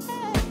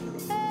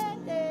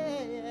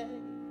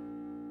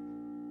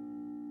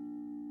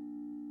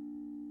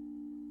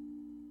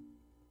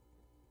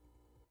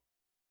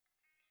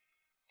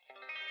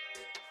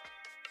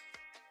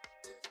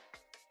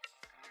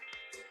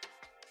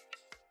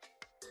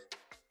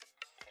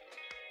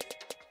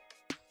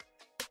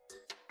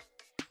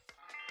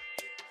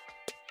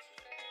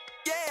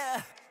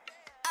 Yeah,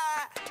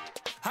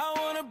 I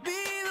wanna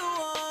be the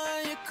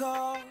one you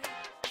call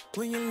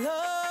when you're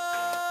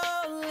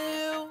lonely.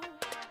 You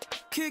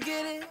can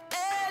get it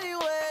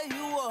anywhere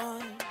you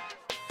want.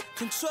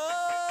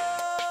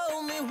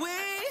 Control me, we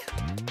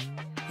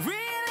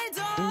really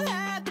don't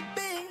have to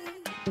be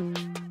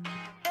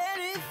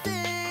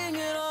anything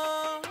at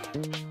all.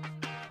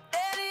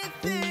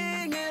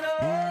 Anything at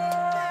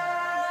all.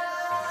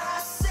 I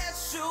set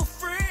you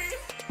free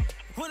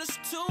when it's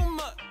too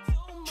much.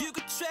 You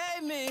could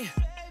trade me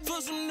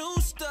for some new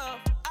stuff.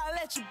 I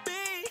let you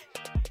be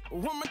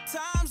when my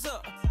time's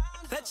up.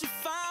 Let you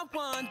find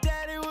one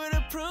daddy would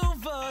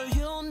approve of.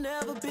 You'll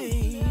never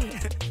be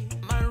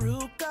my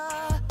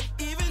Ruka.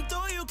 Even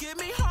though you get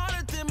me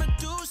harder than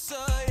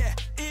Medusa, yeah.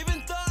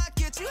 Even though I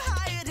get you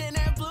higher than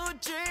that blue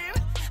dream,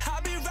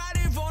 I'll be right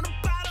here on the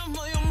bottom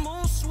of your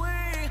moon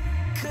swing.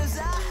 'Cause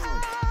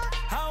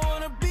I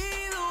wanna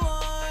be the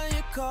one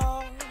you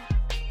call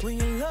when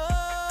you're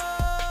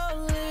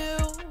lonely.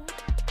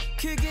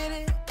 You can get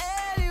it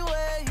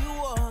anywhere you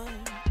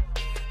want.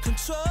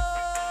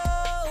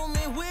 Control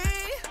me, we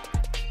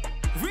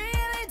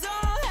really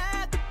don't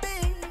have to be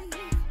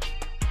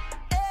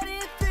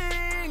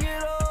anything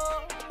at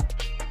all.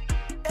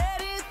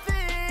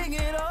 Anything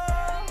at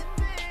all.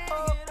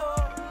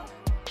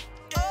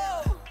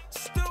 Oh,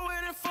 still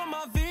waiting for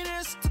my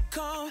Venus to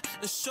come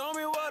and show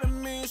me what it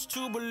means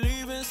to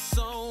believe in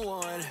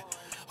someone.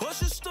 What's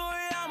your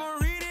story? I'ma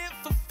read it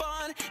for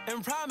fun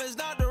and promise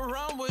not to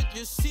run with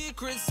your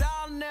secrets.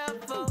 I'll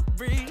never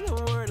read a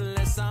word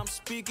unless I'm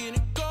speaking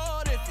in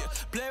gold. If you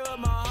play with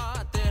my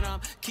heart, then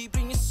I'm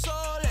keeping your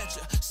soul. Let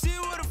you see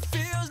what it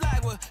feels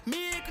like with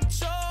me in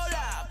control.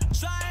 I'm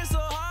trying so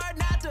hard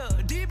not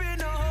to deep in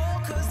the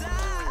hole. 'Cause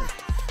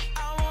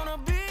I wanna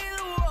be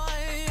the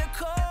one you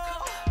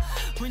call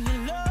when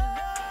you're lonely.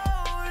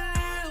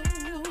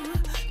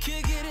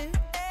 Can't get it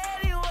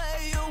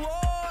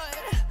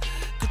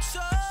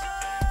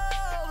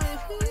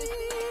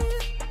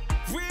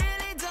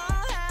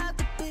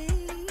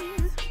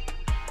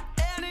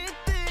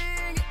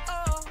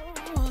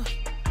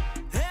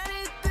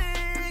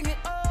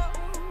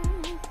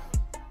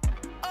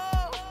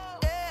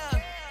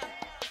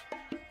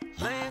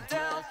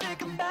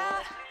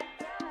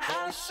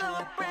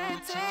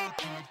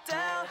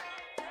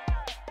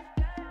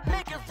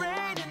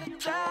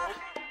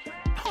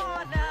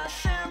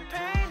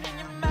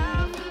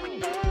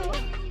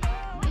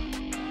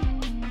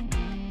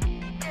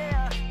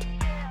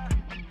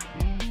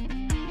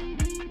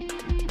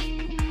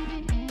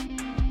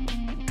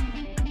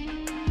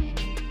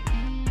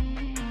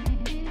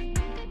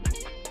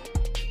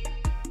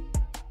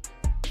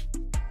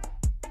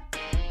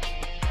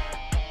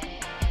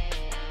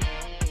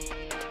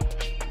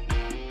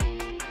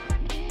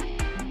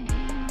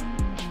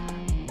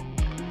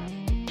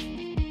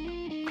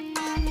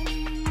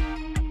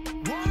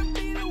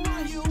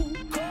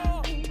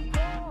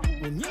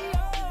when you're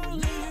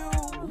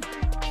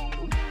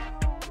lonely, you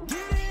get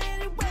it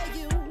any way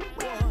you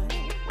want.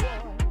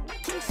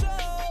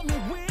 Control me,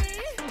 we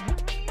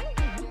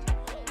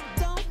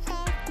don't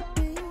have to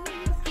be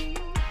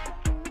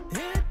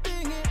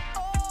anything at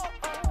all.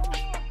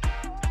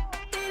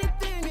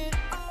 Anything at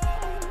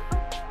all.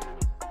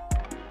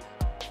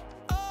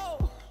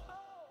 Oh.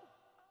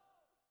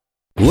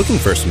 Looking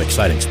for some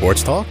exciting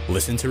sports talk?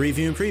 Listen to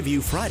Review and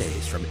Preview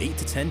Fridays from 8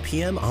 to 10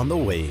 p.m. on The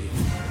Wave.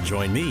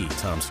 Join me,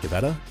 Tom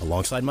Scavetta,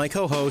 alongside my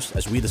co-host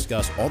as we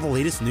discuss all the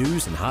latest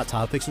news and hot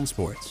topics in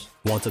sports.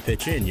 Want to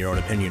pitch in your own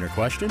opinion or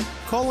question?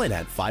 Call in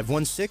at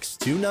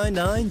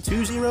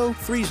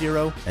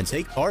 516-299-2030 and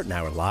take part in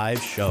our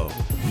live show.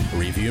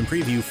 Review and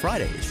Preview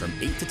Fridays from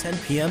 8 to 10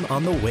 p.m.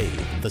 on The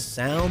Wave, the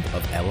sound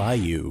of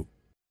LIU.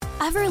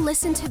 Ever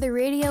listen to the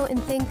radio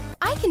and think,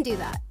 I can do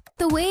that?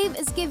 The Wave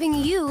is giving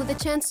you the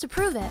chance to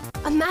prove it.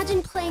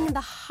 Imagine playing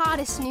the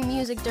hottest new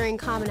music during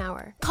Common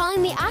Hour,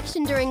 calling the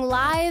action during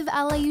live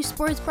LIU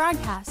sports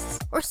broadcasts,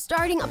 or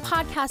starting a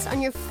podcast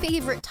on your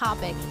favorite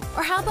topic.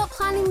 Or how about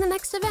planning the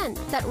next event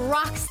that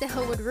rocks the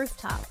Hillwood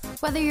rooftop?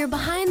 Whether you're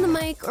behind the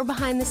mic or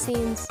behind the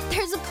scenes,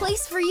 there's a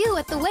place for you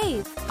at The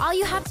Wave. All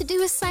you have to do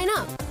is sign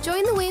up.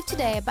 Join The Wave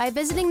today by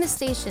visiting the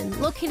station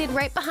located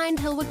right behind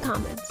Hillwood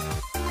Commons.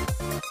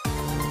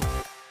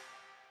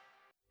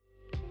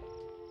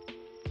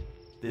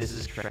 This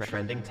is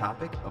trending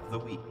topic of the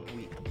week.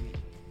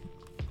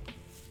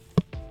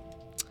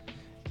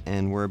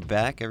 And we're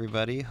back,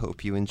 everybody.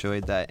 Hope you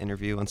enjoyed that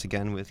interview once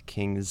again with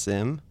King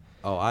Zimm.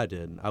 Oh, I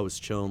did. I was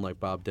chilling like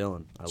Bob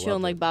Dylan.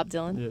 Chilling like Bob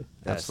Dylan. Yeah. Yes,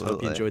 Absolutely.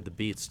 hope you enjoyed the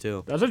beats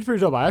too. That's actually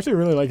pretty dope. I actually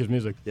really like his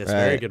music. Yeah, it's Right.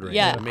 very good range.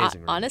 Yeah,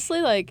 Amazing range.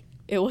 honestly, like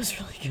it was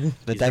really good.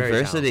 The He's very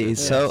diversity,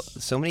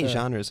 talented. so many Yeah.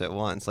 genres at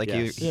once. Like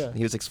Yes.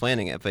 he was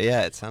explaining it, but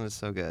yeah, it sounded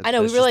so good. I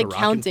know That's we were just like the rock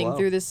and counting flow.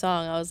 through this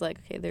song. I was like,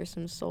 okay, there's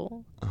some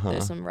soul,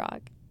 there's some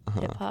rock,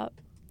 hip hop,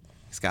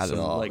 He's got Some,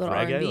 it all. like little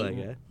reggae, R&B. like,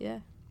 yeah. Yeah.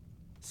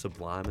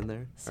 Sublime in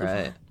there.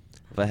 Right.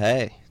 But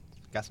hey,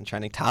 got some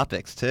trending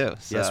topics too.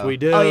 So. Yes, we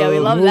do. Oh, yeah, we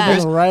love Moving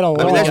that. right along.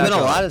 I mean, there's Yeah, been a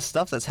go lot on. of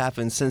stuff that's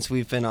happened since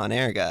we've been on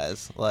air,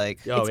 guys. Like,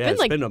 Oh, It's yeah, been it's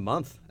like- been a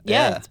month.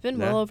 Yeah, Yeah. it's been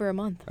Yeah. well over a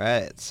month.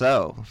 right.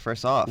 So,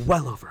 first off,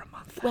 Well over a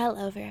month. Well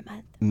over a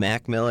month.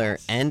 Mac Miller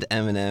and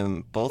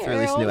Eminem both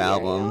released new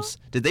albums.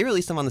 Did they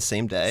release them on the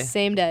same day?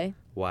 Same day.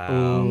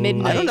 Wow.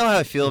 Midnight. I don't know how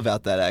I feel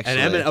about that, actually.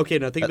 And Eminem, okay,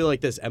 now think of it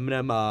like this.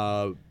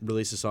 Eminem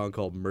released a song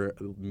called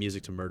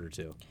Music to Murder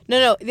To.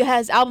 No,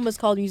 his album was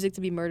called Music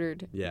to Be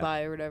Murdered Yeah.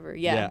 by or whatever.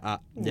 Yeah.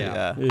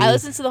 Yeah. Yeah. I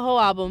listened to the whole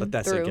album Let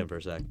that through. sink in for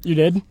a sec. You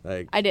did?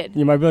 Like, I did.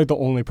 You might be like the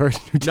only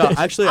person who did. no,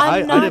 actually, I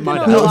I'm not didn't mind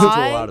it. I gonna listened to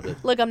a lie. lot of it.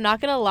 Look, I'm not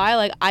gonna lie.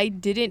 Like, I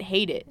didn't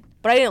hate it,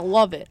 but I didn't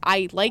love it.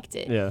 I liked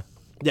it. Yeah.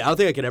 Yeah, I don't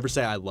think I could ever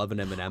say I love an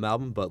Eminem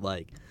album, but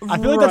like, I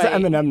feel like that's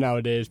Right. Eminem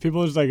nowadays.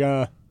 People are just like,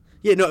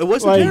 yeah, no, it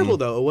wasn't Like- terrible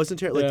though. It wasn't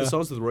terrible. Like Yeah. the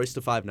songs with Royce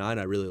to 5'9",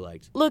 I really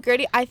liked. Look,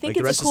 ready? I think Like, the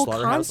it's rest a of cool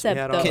Slaughterhouse we concept,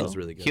 had though. on Can, was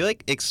really good. can you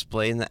like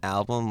explain the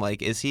album?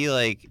 Like, is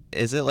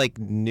it like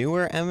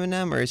newer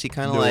Eminem, or is he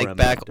kind of Newer like Eminem,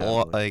 back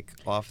definitely. like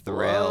off the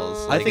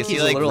rails? I Like, think is he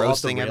he's a like little off the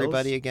roasting rails.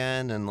 everybody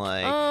again and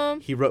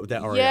like? He wrote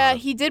that. Yeah,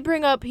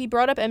 Ariana. he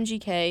brought up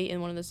MGK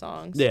in one of the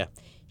songs. Yeah.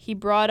 He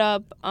brought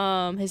up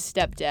his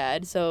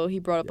stepdad, so he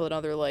brought up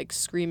another like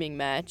screaming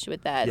match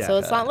with that. Yeah. So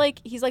it's not like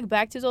he's like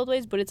back to his old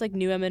ways, but it's like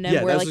new Eminem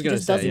Yeah, where that's like what he I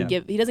was just gonna doesn't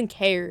say, he doesn't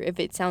care if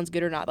it sounds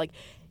good or not. Like,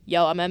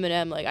 yo, I'm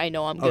Eminem, like I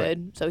know I'm All right.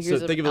 good. So here's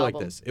So an think of it album.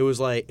 like this. It was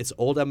like it's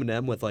old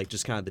Eminem with like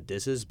just kind of the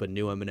disses, but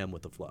new Eminem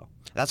with the flow.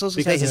 That's what I was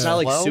gonna Because say. it's His not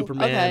like flow-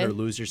 Superman Okay. or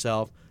Lose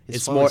Yourself. His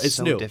It's flow more. is It's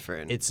so new.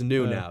 different. It's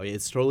new Yeah. now.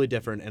 It's totally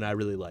different, and I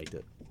really liked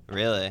it.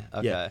 Really?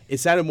 Okay. Yeah,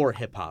 it sounded more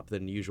hip hop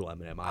than usual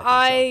Eminem.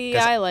 I think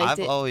so. I liked I've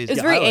it. always- It was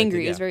Yeah, very I liked it, angry.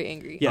 It yeah. was very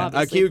angry. Yeah,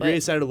 obviously, can you agree? but-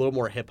 It sounded a little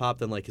more hip hop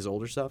than like his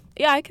older stuff.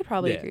 Yeah, I could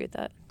probably Yeah. agree with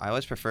that. I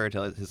always prefer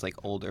to his like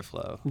older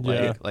flow,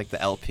 Yeah. like the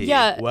LP.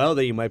 Yeah. Well,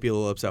 then you might be a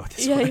little upset with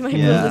this Yeah, one. you might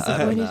be a little Yeah, I don't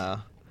disappointed. know.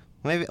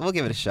 Maybe we'll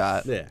give it a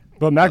shot. Yeah,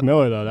 but Mac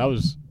Miller though, that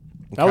was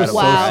so Incredible.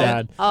 Wow.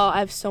 sad. Oh, I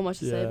have so much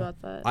to say Yeah.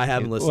 about that. I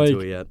haven't listened Like, to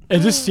it yet. It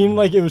just seemed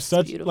like it was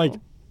such beautiful. like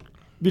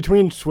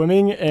between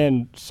swimming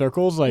and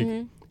circles, like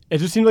it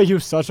just seemed like he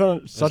was such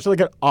like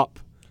an up.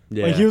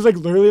 Yeah, Like he was like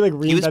literally like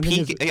He was reinventing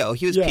his. peaking.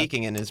 He was yeah.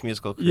 peaking in his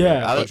musical career.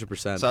 Yeah. I was-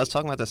 100%. So I was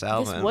talking about this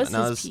album, was and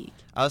I his was peak.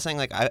 I was saying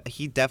like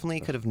he definitely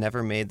could have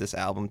never made this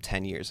album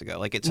 10 years ago.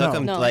 Like it took No.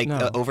 him No. like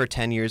No. over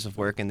 10 years of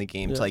work in the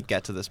game Yeah. to like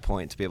get to this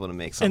point to be able to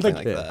make And something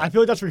like, like that. I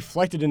feel like that's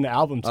reflected in the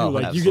album too. Oh,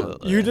 like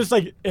absolutely. you could just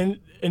like in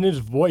his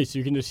voice,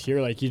 you can just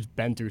hear like he's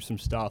been through some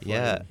stuff.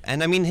 Yeah, like,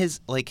 and I mean his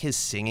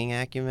singing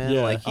acumen,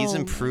 Yeah. like he's Oh my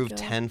improved God.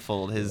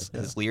 tenfold. His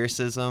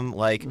lyricism,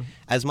 like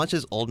as much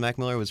as old Mac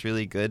Miller was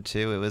really good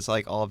too, it was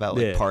like all about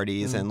like Yeah.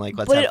 parties and like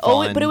let's But have it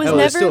always- fun. but it was Oh,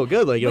 never. it's still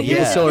good. Like but people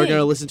here's the still are thing.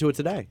 gonna listen to it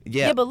today.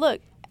 yeah, But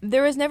look,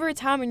 there was never a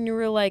time when you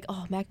were like,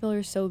 "Oh, Mac Miller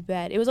is so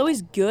bad." It was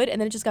always good, and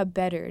then it just got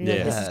better. And you're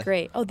like, "This Yeah. is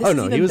great. Oh, this Oh, is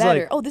no, he even was better.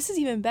 like- Oh, this is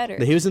even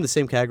better." He was in the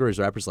same category as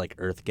rappers like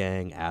Earth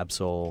Gang,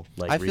 Absol,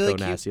 like I feel Rico like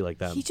Nasty, like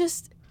them. He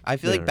just I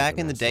feel Yeah, like back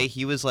in the nasty. day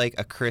he was like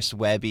a Chris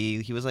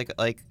Webby. He was like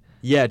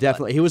Yeah,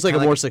 definitely. He was like a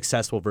Kinda more like-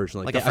 successful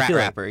version. like a I frat feel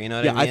rapper, you know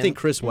what yeah, I mean? I think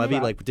Chris Webby,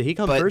 like, did he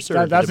come But first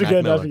or That's did a Mac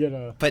good. Miller? That's a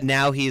good. But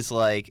now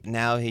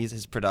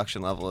his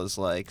production level is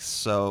like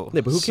so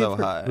Yeah, but so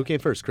high. Who came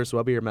first, Chris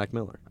Webby or Mac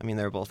Miller? I mean,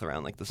 they were both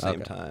around like the same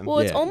Okay. time. Well,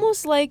 it's Yeah.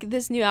 almost like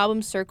this new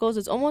album Circles.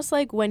 It's almost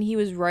like when he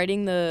was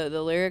writing the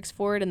lyrics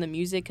for it and the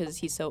music, because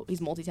he's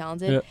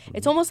multi-talented. Yeah.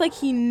 It's almost like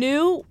he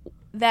knew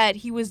that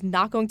he was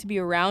not going to be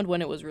around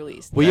when it was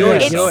released. Well, you know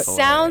what? It You know what?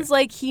 sounds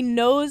like he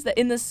knows that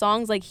in the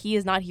songs, like, he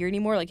is not here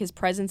anymore, like his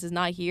presence is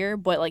not here,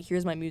 but like,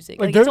 here's my music.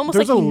 Like, it's almost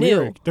like there's he a knew.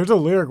 lyric. There's a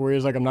lyric where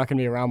he's like, "I'm not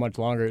gonna be around much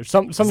longer."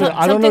 Something I don't know.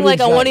 Something the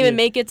like I won't exact- even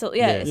make it to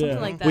Yeah. something Yeah.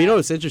 like that. Well, you know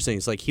what's interesting?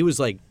 It's like he was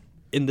like,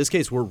 in this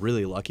case, we're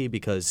really lucky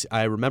because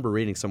I remember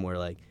reading somewhere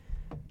like,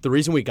 the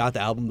reason we got the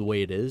album the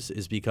way it is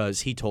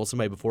because he told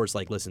somebody before, it's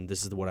like, listen,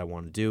 this is what I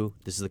want to do.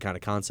 This is the kind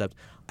of concept.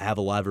 I have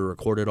a live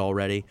recorded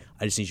already.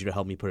 I just need you to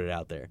help me put it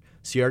out there.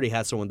 So he already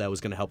had someone that was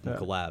going to help him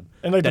collab.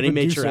 And like then the he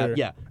made sure, producer-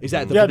 yeah,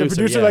 exactly. The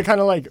producer yeah. like kind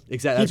of like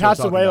Exactly, he that's what I'm passed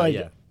talking away about, like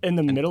yeah. in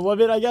the middle of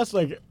it, I guess.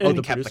 Like Oh, in,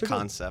 the kept the producer did?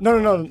 concept.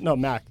 no,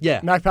 Mac. Yeah.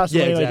 Mac passed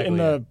Yeah, away like exactly, in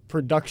yeah. the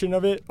production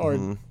of it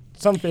or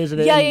some phase of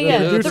it. Yeah, and yeah.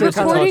 The producer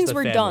kinda- recordings the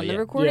were family, done. yeah. The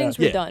recordings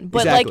Yeah. were done. But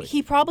exactly. like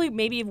he probably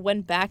maybe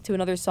went back to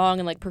another song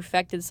and like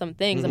perfected some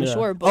things. I'm Yeah.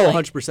 sure. But Oh, like,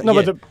 100%. No,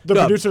 yeah. but the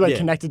No, producer like yeah.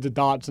 connected the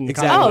dots and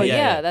Exactly. Oh, kinda,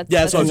 yeah, that's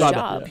what I'm his talking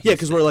job. about. Yeah,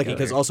 because we're lucky.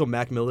 Because also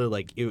Mac Miller,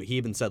 like he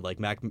even said, like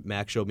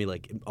Mac showed me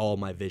like all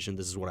my vision.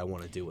 This is what I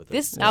want to do with it.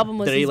 This album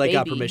was Then he his like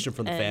got baby, permission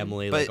from the and-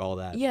 family, But- like all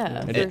that. Yeah,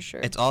 And for it-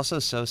 sure. It's also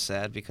so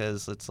sad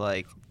because it's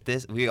like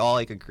this. We all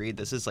like agreed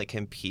this is like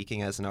him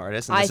peaking as an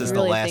artist, and I this is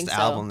really the last think so.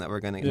 album that we're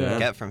gonna Yeah.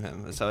 get from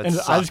him. So it And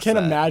I just can't sucks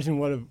that- imagine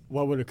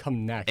what would have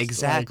come next.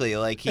 Exactly.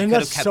 Like he and could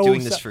have that's kept so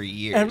doing this sad. for And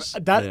years.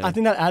 that Yeah. I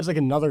think that adds like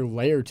another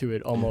layer to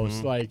it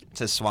almost. Like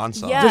To Swan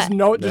Song. Yeah. just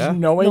knowing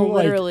No, like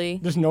literally.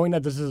 just knowing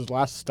that this is his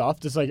last stuff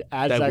just like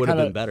adds That that, would've kind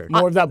been of better.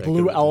 more of that That blue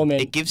could've been.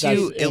 element. It gives that's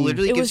you. It in-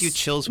 literally It gives was- you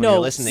chills when no,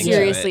 you're listening.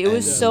 seriously, to it. it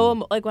was and-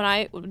 so like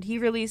when he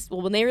released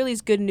when they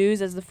released Good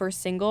News as the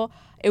first single,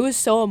 it was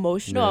so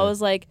emotional. I Yeah.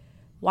 was like,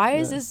 why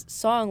is this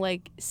song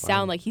like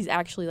sound like he's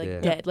actually like Yeah.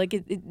 dead? Like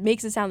it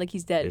makes it sound like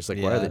he's dead. It's like,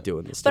 why are Yeah. they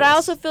doing this? But to I us?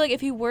 also feel like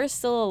if he were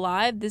still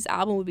alive, this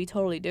album would be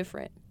totally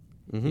different.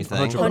 Mhm. You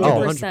think?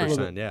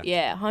 100%, yeah.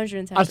 Yeah,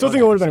 110%. I still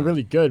think it would have been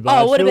really good, but Oh,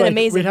 I it would've feel been like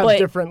amazing, We'd have but-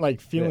 different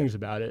like feelings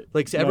about it.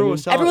 Like You know everyone what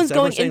was I mean? Everyone's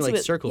going saying into like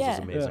it, Circles yeah. is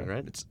amazing, Yeah.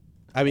 right?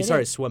 I mean, It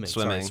sorry, is. swimming.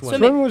 Swimming. Sorry,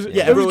 Swimming was Yeah, it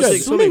everyone was was good.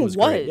 saying Swimming was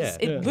great, was. yeah.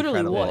 It Yeah. literally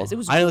Incredible. was. It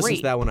was I didn't great. listen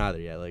to that one either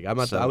yet. Like I'm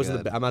not. So I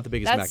wasn't. good. I'm not the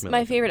biggest That's Mac Miller my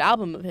fan. favorite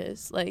album of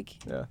his. Like,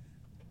 Yeah.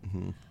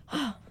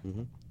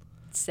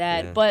 it's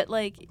sad, Yeah. but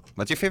like,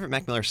 What's your favorite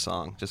Mac Miller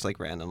song? Just like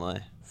randomly.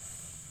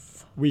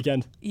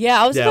 Weekend.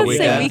 yeah, I was Yeah, about to say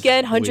Weekend.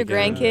 Weekend, 100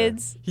 Weekend, yeah.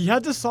 Grandkids. He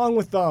had this song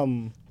with Oh,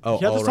 he had All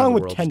the Around song the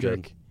with World's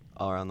Kendrick. good.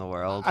 All around the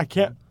world. I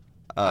can't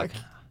Uh,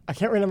 I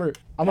can't remember.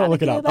 I'm gonna Gotta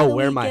look it go up. back. Oh,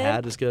 Wear My Weekend?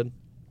 Hat is good.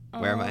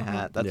 Wear my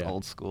hat. That's Yeah.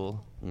 old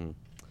school.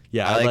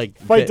 Yeah, I I like like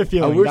Fight the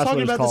Feeling, We were that's talking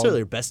what it's about this called.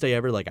 earlier. Best Day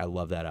Ever. Like I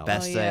love that album.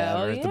 Best Oh, day yeah.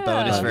 ever. Oh, The yeah.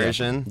 bonus Yeah.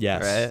 version.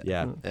 Yes. Right.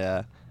 Yeah.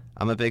 Yeah.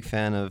 I'm a big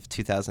fan of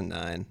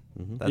 2009.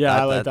 Yeah,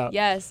 I like that.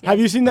 Yes. Have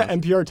yes. you seen the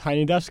NPR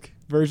Tiny Desk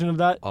version of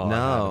that? Oh, I No.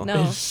 haven't.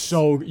 No. It's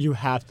so you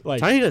have to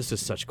like Tiny Desk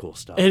is such cool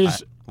stuff. it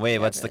is Wait,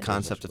 what's the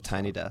concept of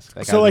Tiny Desk? so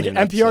like I don't even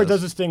know NPR what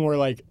does this thing where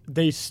like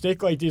they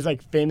stick like these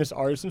like famous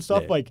artists and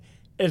stuff Yeah. like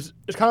it's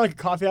kind of like a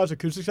coffee house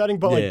acoustic setting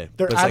but Yeah, like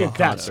they're but it's at like a a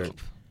desk concert.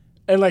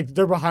 and like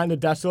they're behind the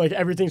desk so like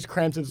everything's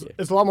cramped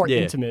it's a lot more Yeah.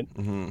 intimate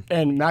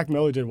and Mac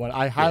Miller did one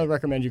I highly Yeah.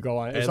 recommend you go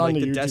on it. It's And on like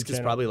the the YouTube desk channel.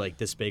 is probably like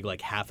this big,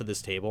 like half of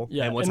this table.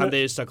 Yeah, And one and time the-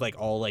 they just stuck like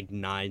all like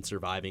 9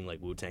 surviving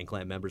like Wu-Tang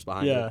Clan members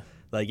behind Yeah. it.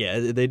 Like yeah,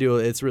 they do.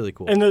 It's really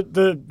cool. and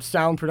the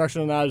sound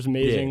production on that is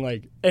amazing Yeah.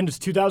 like and it's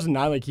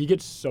 2009 like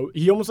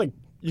he almost like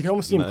you can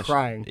almost see him Emotion-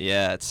 crying.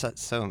 Yeah, it's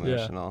so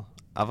emotional.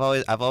 I've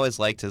always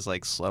liked his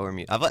like slower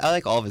music. I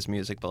like all of his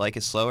music, but like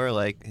his slower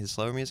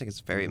music is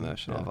very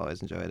emotional. I've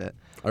always enjoyed it.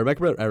 I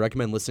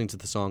recommend listening to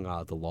the song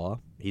 "The Law."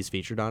 He's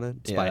featured on it.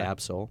 It's by Yeah.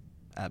 Absol.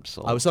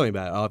 Absolutely. I was telling you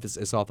about it.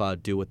 It's off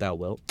 "Do What Thou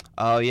Wilt."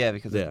 Oh yeah,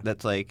 because Yeah.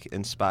 that's like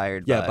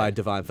inspired. Yeah, by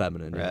Divine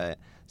Feminine. yeah. Right.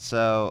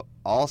 So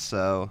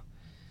also,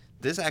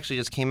 this actually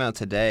just came out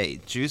today.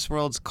 Juice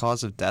WRLD's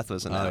cause of death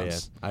was Oh yeah,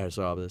 announced. I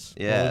saw this.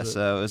 Yeah. was it?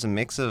 So it was a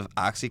mix of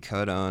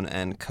oxycodone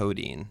and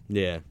codeine.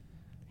 Yeah,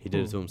 he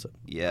did it to himself.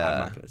 Yeah. I'm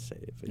not gonna say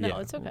it. But No, yeah.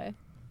 it's okay.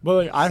 But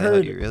like I Is that how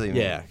heard you really make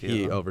Yeah, me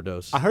he feel?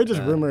 overdosed. I heard this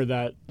Yeah. rumor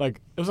that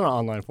like it was on an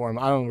online forum.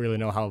 I don't really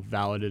know how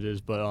valid it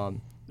is, but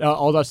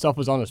all that stuff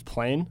was on his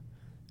plane,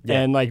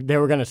 Yeah. and like they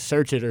were gonna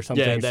search it or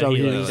something. Yeah, that so he,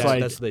 he like, was that's- like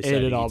that's what they ate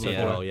said. it all He took it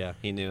before. all, yeah.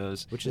 He knew it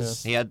was. Which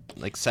is He had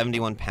like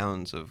 71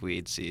 pounds of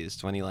weed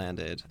seized when he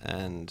landed,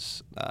 and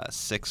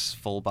 6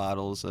 full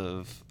bottles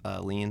of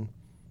lean,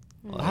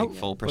 like How-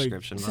 full like-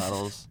 prescription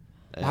bottles.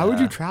 Why would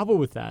you travel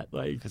with that?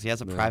 Like, because he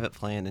has a private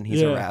plan and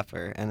he's a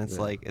rapper, and it's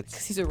like it's.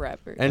 Because he's a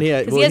rapper. And he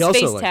had, he has also,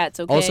 face like, tats.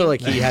 Okay. Also,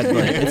 like he had,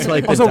 like, it's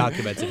like been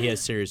documented. He has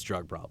serious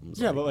drug problems.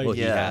 Yeah, but like, well,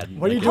 he had,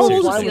 what are you like, doing? How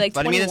old was he? Like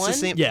But I 21? mean, it's the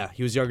same. Yeah,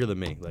 he was younger than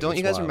me. Like, Don't you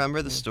it's guys wild.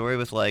 remember the story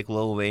with like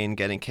Lil Wayne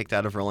getting kicked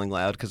out of Rolling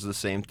Loud because of the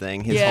same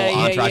thing? His Yeah, whole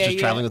yeah, entourage yeah, was yeah.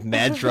 traveling with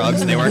mad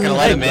drugs, and they weren't gonna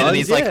let him in. And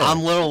he's like, Yeah.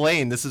 "I'm Lil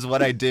Wayne. This is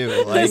what I do.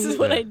 Like, This is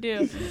what I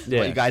do.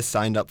 what you guys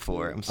signed up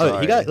for." I'm sorry.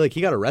 Oh,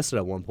 he got arrested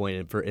at one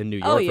point in New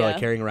York Oh, for yeah. like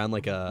carrying around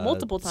like a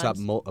Multiple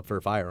times. for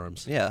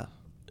firearms. Yeah.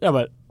 Yeah,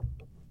 but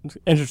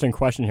interesting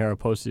question here I'll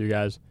pose to you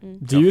guys. Do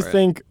Go you for it.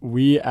 think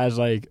we as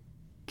like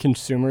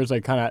consumers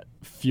like kind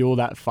of fuel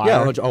that fire?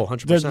 Yeah,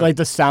 100%. Like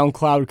the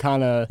SoundCloud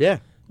kind of. Yeah.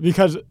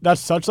 Because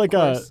that's such like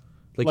a.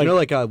 Like, you know,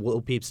 like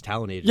Lil Peep's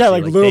talent agency. Yeah,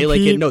 like Lil they, like,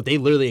 Peep. they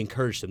literally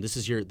encouraged him. This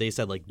is your. They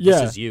said like, Yeah.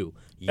 this is you.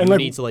 You And, like,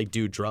 need to like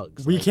do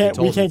drugs. We Like, they can't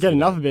told him to get do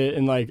enough that. of it,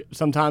 and like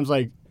sometimes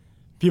like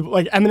people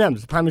like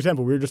Eminem's a prime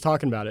example. We were just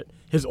talking about it.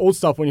 His old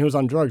stuff when he was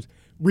on drugs.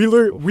 We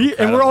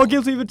and we're all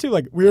guilty of it too.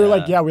 Like we were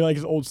like, yeah, we like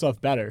his old stuff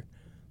better.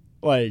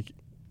 Like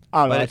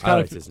I don't know. But It's I kind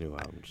liked of his new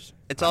album. Just,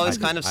 It's always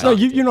kind of no,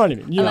 something. you know what I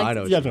mean. You I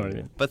know you what guys know you what I mean.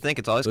 mean. But think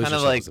it's always Those kind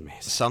of yourself like is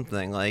amazing.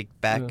 something. Like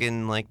back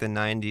in like the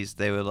 '90s,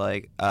 they would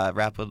like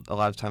rap would a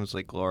lot of times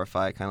like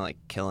glorify kind of like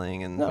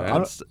killing and, No, I and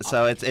don't-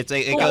 so it But goes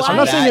why, from I'm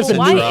not saying that it's a to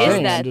why new is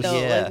thing, that just-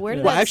 though? Yeah. Like, where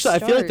did well, that actually, I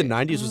feel like the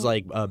start? '90s was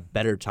like a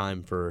better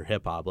time for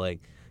hip hop.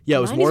 Like, yeah, it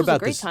The was 90s more was a about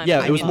great this. time Yeah,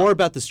 for it was hip more hop.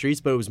 about the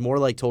streets, but it was more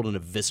like told in a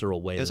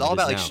visceral way. It was than all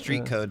about like now.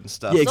 street code and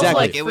stuff. Yeah, also,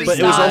 exactly. like, It was but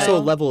it was also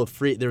a freestyle. level of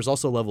free. There was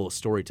also a level of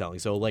storytelling.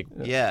 So like,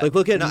 Yeah. like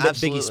look at No, Biggie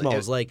absolutely.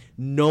 Smalls. Like,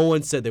 no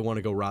one said they want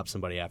to go rob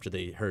somebody after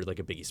they heard like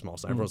a Biggie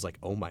Smalls song. Everyone was like,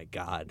 oh my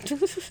god,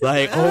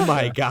 like oh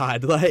my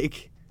god,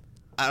 like.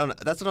 I don't know.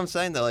 That's what I'm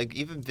saying though. Like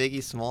even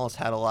Biggie Smalls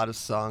had a lot of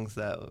songs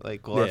that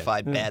like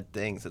glorified bad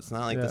things. It's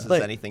not like this is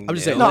Like, anything I'm new.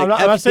 just saying. No,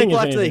 like, I'm not saying people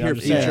it's after they anything, hear I'm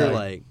just saying, Future, like-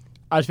 like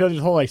I just feel this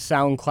whole like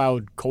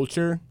SoundCloud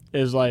culture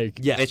is like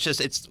yeah, It's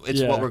just it's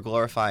Yeah. what we're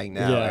glorifying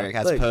now, Yeah. Eric,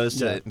 as Like, opposed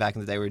to yeah. back in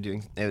the day we're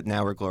doing.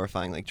 Now we're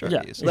glorifying like drug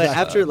Yeah, use. like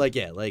exactly. after like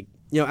yeah, like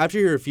you know after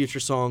you hear a Future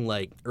song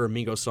like or a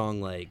Migos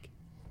song like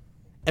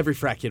every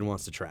frat kid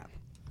wants to trap.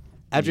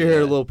 After you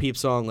hear a Yeah. Lil Peep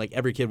song, like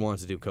every kid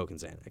wants to do coke and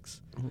Xanax.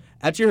 Mm-hmm.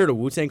 After you heard a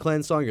Wu-Tang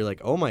Clan song, you're like,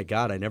 oh my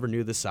god, I never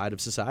knew this side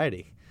of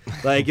society.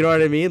 Like you know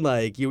what I mean?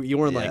 Like you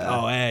weren't like,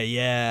 Yeah. oh hey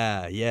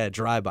yeah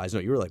drive-bys. No,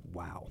 you were like,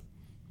 wow,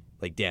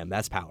 like damn,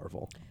 that's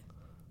powerful.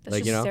 That's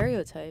like, just you know?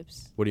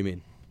 stereotypes. What do you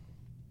mean?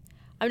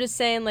 I'm just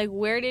saying, like,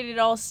 where did it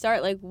all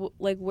start? Like,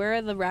 like where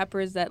are the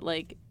rappers that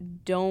like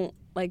don't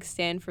like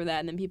stand for that,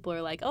 and then people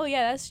are like, oh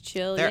yeah, that's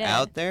chill. They're yeah.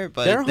 out there,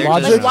 but They're they're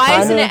Logic just Like, why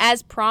kinda- isn't it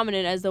as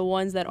prominent as the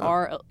ones that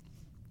are?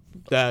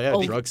 Yeah,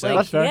 Oh, drugs like, out.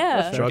 That's fair. yeah.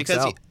 That's fair. Drugs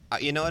because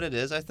out. you know what it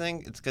is. I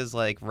think it's because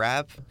like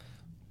rap.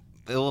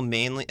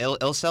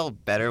 It'll sell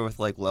better with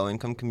like low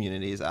income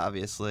communities,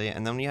 obviously,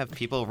 and then when you have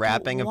people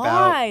rapping about.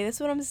 Why? That's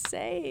what I'm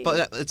saying.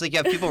 But it's like you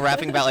have people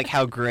rapping about like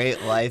how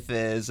great life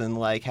is and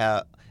like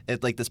how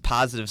it like this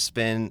positive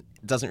spin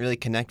doesn't really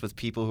connect with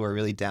people who are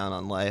really down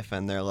on life,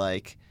 and they're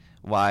like,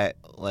 why,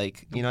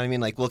 like, you know what I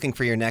mean? Like looking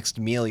for your next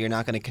meal, you're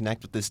not going to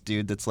connect with this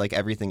dude that's like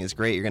everything is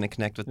great. You're going to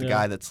connect with the Yeah.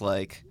 guy that's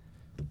like,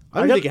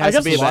 I don't I think it guess- has I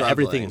to be guess about struggling.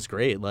 everything is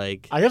great.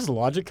 Like I guess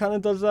Logic kind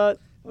of does that.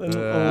 a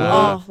little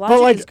Oh, bit. Logic but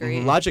like is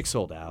great. Logic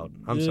sold out.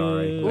 I'm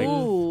sorry. Yeah. Like,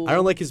 Ooh. I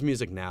don't like his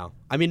music now.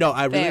 I mean, no,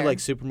 I really Fair. like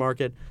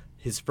Supermarket.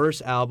 His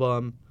first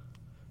album,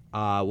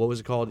 what was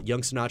it called?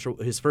 Young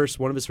Sinatra.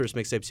 One of his first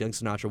mixtapes, Young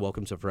Sinatra,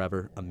 Welcome to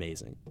Forever.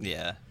 Amazing.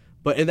 yeah.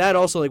 But in that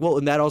also, like, well,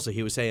 in that also,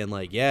 he was saying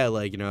like, yeah,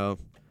 like, you know,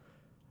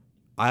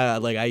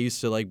 I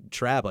used to like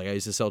trap, like I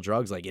used to sell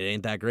drugs, like it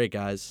ain't that great,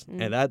 guys,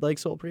 and that like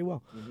sold pretty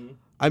well.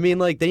 I mean,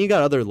 like then you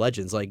got other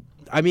legends, like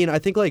I mean, I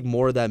think like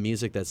more of that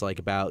music that's like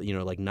about you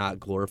know like not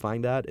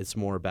glorifying that. It's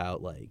more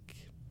about like,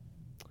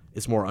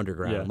 it's more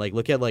underground. Yeah. Like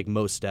look at like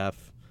Mos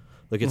Def,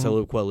 look at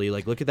Talib Kweli,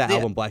 like look at that Yeah.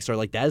 album Black Star.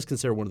 Like that is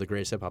considered one of the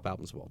greatest hip hop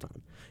albums of all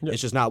time. Yeah.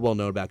 It's just not well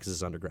known about because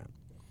it's underground.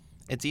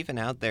 It's even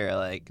out there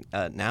like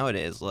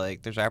nowadays.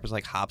 Like there's rappers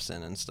like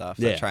Hobson and stuff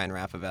that Yeah. try and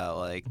rap about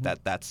like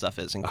that stuff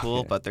isn't cool,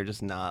 yeah. but they're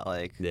just not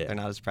like Yeah. they're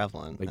not as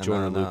prevalent. Like And I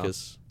Joyner don't know.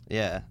 Lucas.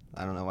 Yeah,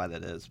 I don't know why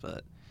that is,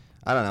 but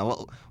I don't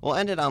know. We'll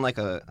end it on like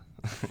a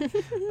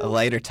a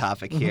lighter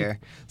topic here.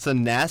 So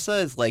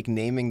NASA is like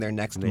naming their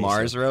next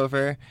Mars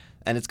rover,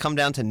 and it's come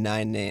down to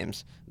 9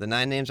 names. The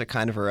 9 names are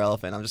kind of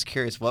irrelevant. I'm just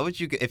curious, what would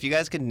you if you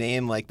guys could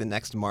name like the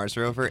next Mars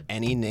rover,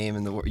 any name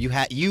in the world?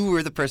 You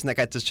were the person that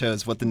got to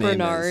choose what the name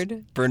Bernard.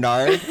 is.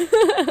 Bernard.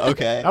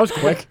 Okay. That was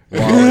quick.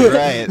 Wally,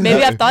 right?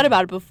 Maybe I've thought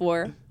about it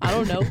before. I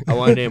don't know. I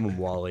want to name him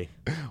Wally.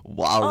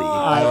 Wally.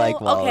 I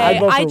like Wally. Okay, I'd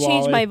vote I for changed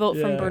Wally. my vote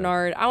from Yeah.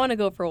 Bernard. I want to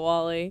go for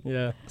Wally.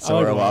 Yeah. So I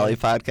like we're a Wally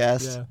Wally.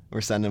 podcast. Yeah.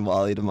 We're sending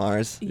Wally to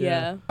Mars.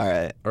 Yeah. All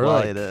right. Or Wally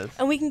like- it is.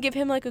 And we can give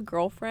him like a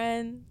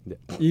girlfriend.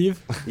 Eve.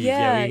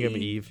 Yeah, we can give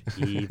him Eve.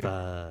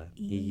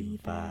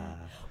 Eva.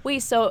 Wait,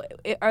 so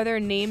are there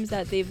names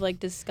that they've like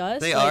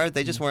discussed? They are.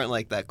 They just weren't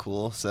like that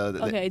cool. So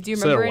Okay, do you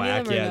So they're remember any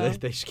whack. of them or Yeah, no?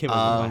 they just came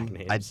up with whack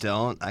names. I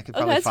don't. I could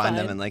Okay, probably that's find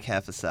them fine. in like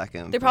half a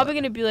second. They're probably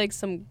gonna be like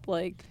some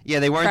like Yeah,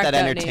 they weren't that cracked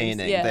out names,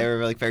 entertaining. yeah. They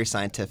were like very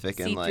scientific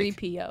and like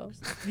C3PO.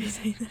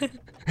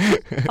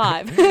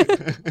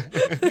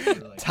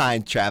 5.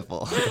 time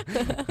travel.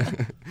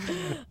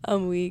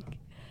 I'm weak.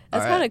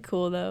 That's All right. kind of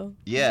cool though.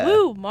 Yeah.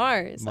 Woo,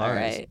 Mars. All Mars.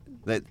 right.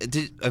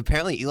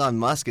 Apparently Elon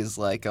Musk is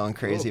like going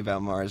crazy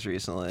about Mars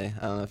recently.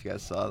 I don't know if you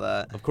guys saw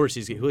that. Of course,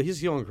 he's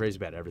going crazy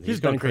about everything. He's He's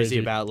going been crazy crazy.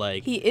 about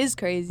like. He is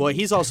crazy. Well,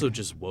 he's also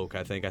just woke.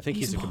 I think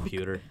he's a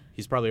computer.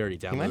 He's probably already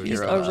might downloaded be his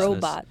a a consciousness.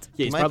 robot.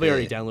 Yeah, he's might probably be.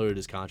 already downloaded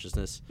his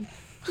consciousness.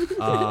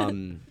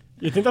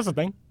 You think that's a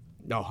thing?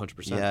 No,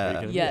 100%.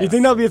 Yeah. Yes. You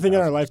think that'll be a thing in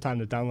our lifetime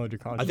to download your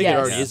conscious? I think Yes. it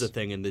already is a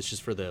thing, and it's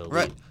just for the elite.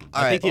 Right.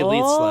 I All think right. the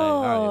elite's like,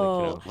 all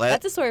Oh, right,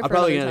 that's a story I'm for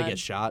probably another gonna time. get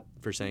shot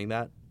for saying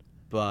that,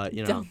 but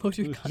you know, Download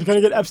your You're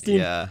gonna get Epstein.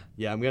 Yeah.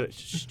 yeah, I'm gonna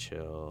just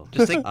chill.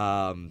 Just think.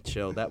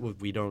 Chill.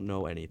 We don't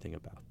know anything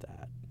about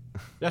that.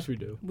 Yes, we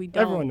do. We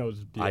don't. Everyone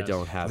knows. BS. I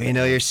don't have. We the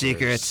know your answers.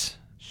 secrets.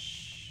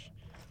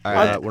 All We're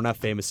right. not- we're not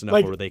famous enough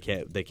Like- where they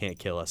can't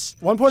kill us.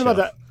 One point about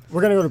Chill. that.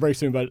 We're gonna go to break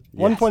soon, but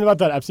one Yes. point about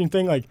that Epstein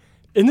thing, like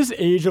in this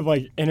age of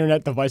like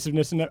internet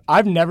divisiveness, and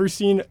I've never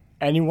seen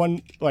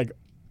anyone like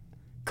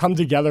come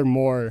together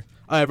more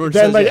Everyone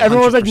than says like it,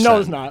 everyone was like, no, 100%.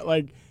 it's not.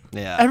 Like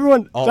Yeah.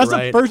 everyone. That's the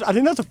Alt-right. first. I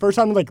think that's the first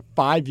time in like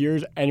 5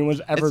 years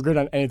anyone's ever It's- good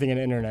on anything in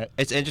the internet.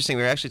 It's interesting.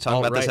 We were actually talking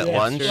about this Alt-right at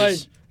lunch.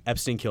 hipsters.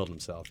 Epstein killed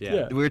himself. Yeah.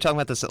 Yeah. We were talking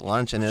about this at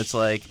lunch, and it's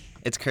like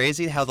it's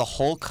crazy how the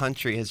whole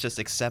country has just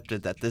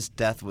accepted that this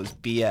death was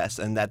BS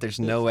and that there's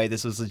no way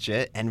this was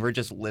legit, and we're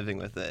just living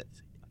with it.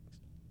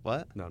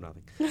 What? No,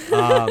 nothing.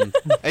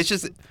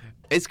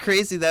 It's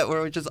crazy that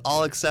we're just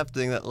all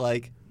accepting that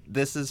like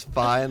this is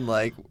fine.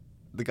 Like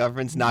the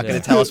government's not going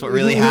to tell us what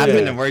really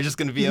happened, and we're just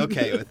going to be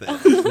okay with it.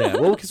 Yeah,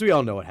 well, because we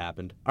all know what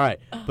happened. All right,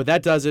 but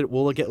that does it.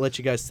 We'll let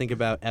you guys think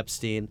about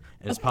Epstein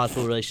and his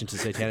possible relation to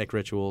satanic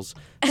rituals.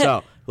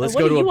 So let's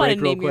what go do to you a want break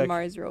to real name your quick.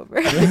 Mars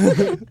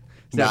rover?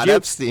 Not you-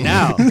 Epstein.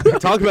 Now,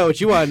 talk about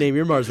what you want to name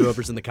your Mars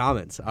rovers in the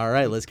comments. All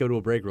right, let's go to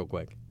a break real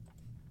quick.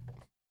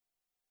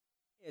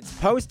 It's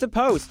Post to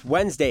Post,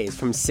 Wednesdays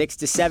from 6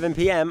 to 7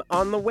 p.m.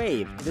 on The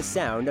Wave, the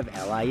sound of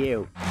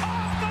LIU.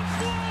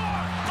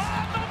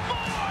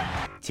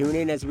 Tune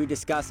in as we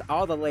discuss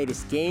all the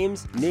latest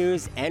games,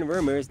 news, and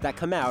rumors that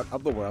come out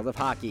of the world of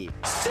hockey.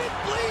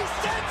 Simply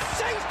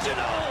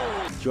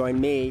sensational!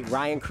 Join me,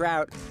 Ryan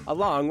Kraut,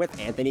 along with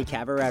Anthony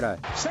Cavaretta.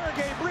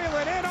 Sergei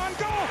Brylin in on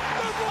goal.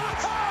 The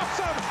block's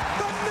awesome.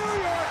 The New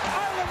York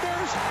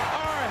Islanders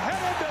are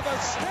headed to the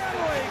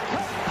Stanley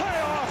Cup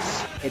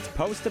playoffs. It's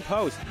Post to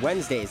Post,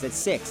 Wednesdays at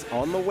 6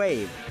 on The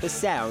Wave, the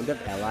sound of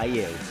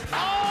LIU.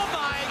 Oh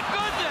my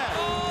goodness!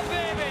 Oh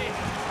baby!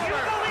 You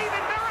believe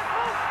in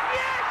miracles?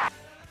 Yes!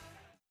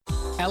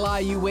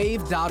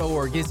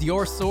 LIUwave.org is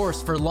your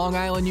source for Long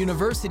Island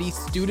University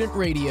student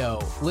radio.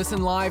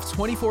 Listen live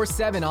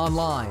 24/7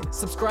 online.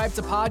 Subscribe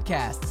to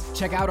podcasts,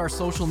 check out our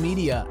social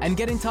media, and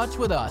get in touch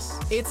with us.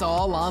 It's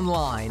all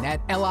online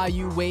at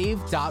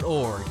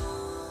LIUwave.org.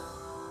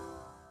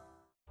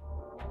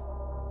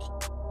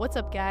 What's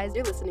up, guys?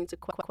 You're listening to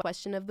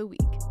Question of the Week.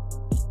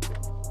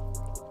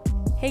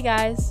 Hey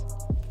guys,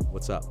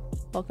 What's up?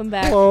 welcome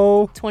back.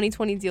 Hello.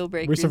 2020 deal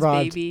breakers,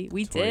 survived. baby.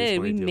 We 2020 did.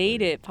 We deal made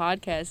breakers. it.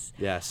 Podcast.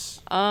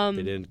 Yes. Um,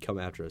 They didn't come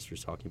after us for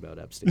talking about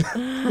Epstein.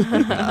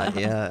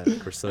 Yeah.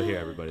 We're still here,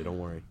 everybody. Don't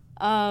worry.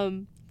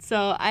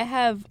 So I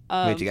have.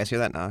 Wait, did you guys hear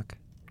that knock?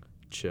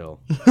 Chill.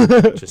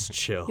 Just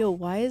chill. Yo,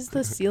 why is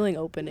the ceiling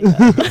opening up?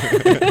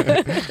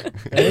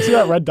 Hey, you see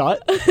that red dot?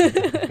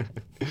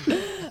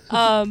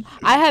 I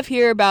have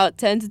here about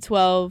 10 to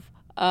 12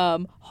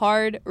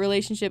 hard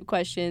relationship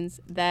questions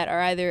that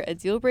are either a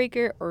deal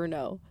breaker or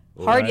no.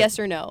 Hard Alright. yes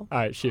or no. All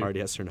right, shoot. Hard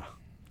yes or no?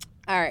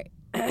 All right.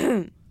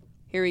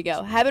 Here we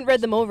go. Haven't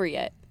read them over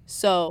yet,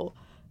 so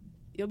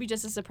you'll be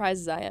just as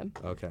surprised as I am.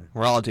 Okay.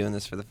 We're all doing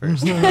this for the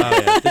first time. Oh,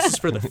 yeah. This is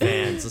for the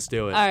fans. Let's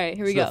do it. All right,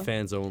 here we This is go. the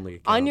fans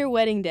only. On account. your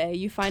wedding day,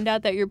 you find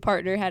out that your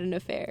partner had an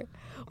affair.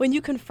 When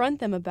you confront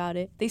them about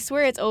it, they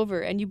swear it's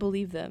over and you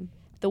believe them.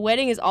 The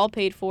wedding is all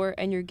paid for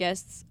and your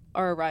guests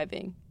are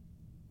arriving.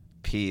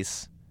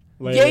 Peace.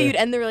 Yeah, you'd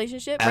end the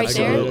relationship right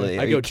there? Absolutely.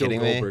 I Are go you Joe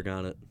kidding me? Goldberg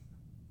on it.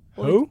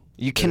 Who?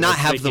 You cannot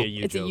have Making a the.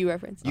 you It's a joke. you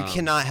reference. You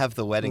cannot have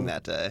the wedding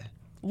that day.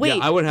 Wait,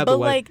 yeah, I wouldn't have but the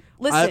wedding. like,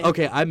 listen.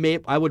 Okay, I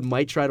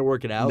might try to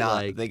work it out. Nah,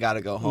 like, they gotta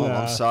go home.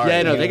 Nah. I'm sorry.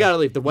 yeah, no, they gotta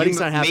leave. The wedding's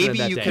not happening Maybe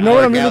that you day. can know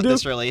what I'm work gonna out do?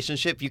 this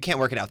relationship. You can't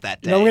work it out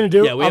that day. You know what I'm gonna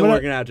do? Yeah, we I'm ain't gonna,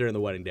 working out during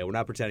the wedding day. We're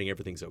not pretending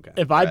everything's okay.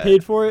 If I Right.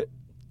 paid for it,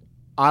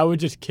 I would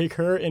just kick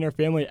her and her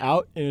family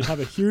out and just have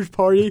a huge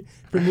party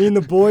for me and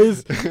the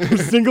boys. We're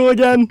single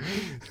again.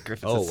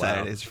 Griffith's Oh, wow.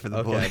 Saturdays for the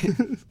Okay.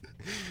 boys.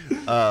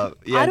 Yeah.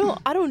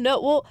 I don't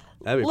know. Well,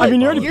 That'd be look, I mean,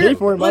 you already you're- paid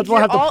for it. Might look, as well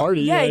you're have the all-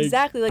 party. Yeah, like-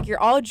 exactly. Like you're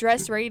all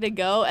dressed, ready to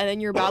go, and then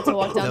you're about to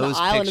walk down Those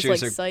the aisle, and it's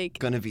pictures like are psych.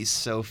 gonna be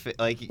so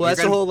like. Well,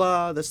 that's you're gonna, the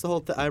whole. That's the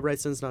whole. I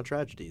write sins, not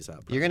tragedies.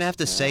 You're gonna have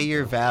to say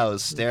your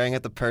vows, staring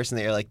at the person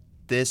that you're like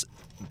this.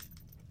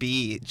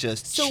 B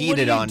just So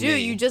cheated on what do?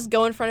 me. You just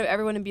go in front of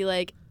everyone and be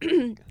like,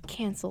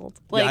 canceled.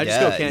 Like, yeah, I just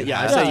go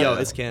I say, yo,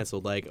 it's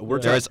canceled. Like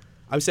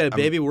I said,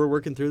 baby, we're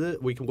working through this.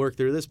 We can work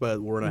through this, but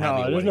we're not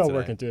having a there's wedding no today.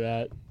 working through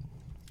that.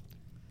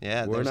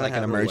 Yeah, We're there's not like an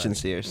having a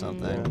emergency or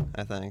something,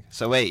 I think.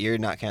 So wait, you're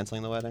not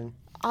canceling the wedding?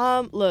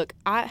 Look,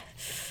 I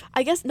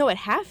guess no, I'd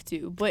have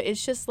to, but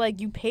it's just like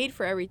you paid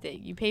for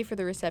everything. You paid for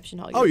the reception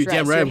hall. Your you're dress,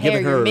 damn right. Your I'm hair,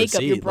 giving her your a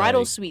makeup, your receipt,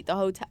 bridal like- suite, the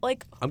hotel.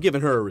 Like, I'm giving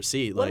her a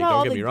receipt. what Like, about don't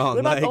all get me wrong. What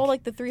about like, all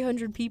like the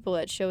 300 people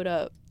that showed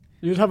up?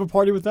 You just have a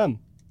party with them.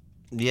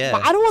 Yeah.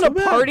 But I don't want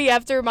to party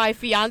after my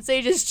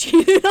fiance just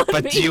cheated on me.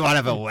 But do you want to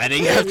have a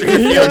wedding after your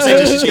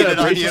fiance just cheated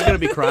on you? She's gonna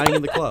be crying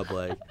in the club.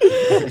 Like,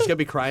 she's gonna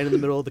be crying in the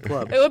middle of the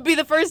club. It would be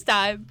the first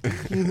time.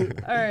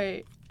 All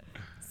right.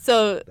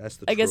 So That's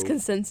the I guess truth.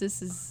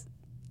 consensus is,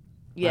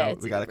 yeah. No,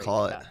 it's we a gotta deal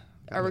call breaker.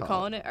 it. Are we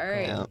calling it? All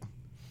right. Yeah.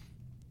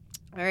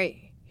 All right.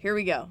 Here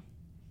we go.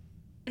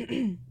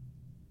 I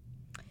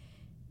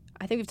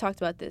think we've talked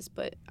about this,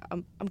 but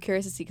I'm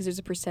curious to see because there's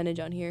a percentage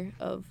on here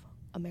of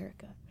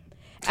America.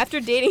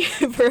 After dating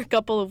for a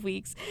couple of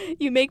weeks,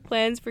 you make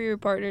plans for your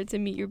partner to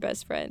meet your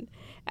best friend.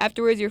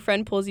 Afterwards, your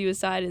friend pulls you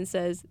aside and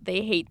says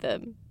they hate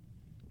them.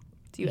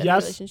 Do you have a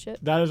relationship?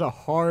 That is a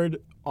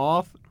hard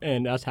off,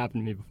 and that's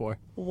happened to me before.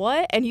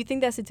 What? And you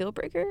think that's a deal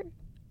breaker?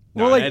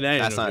 Well, like, that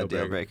ain't That's no not a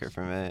deal breaker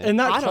for me. in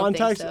that I don't think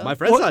context, so. My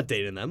friend's not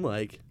dating them.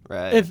 Like,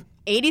 Right. if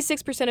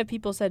 86% of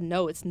people said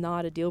no, it's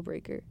not a deal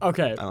breaker.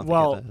 okay, I don't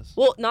well, think it is.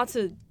 Well, not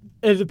to.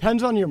 it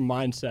depends on your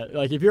mindset.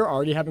 Like, if you're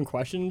already having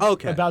questions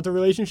about the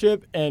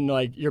relationship, and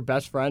like your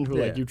best friend who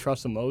like Yeah. you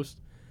trust the most,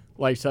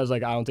 like says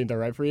like I don't think they're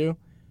right for you,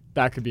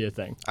 that could be a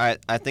thing. All right,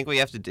 I think what you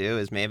have to do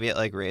is maybe it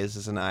like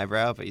raises an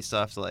eyebrow, but you still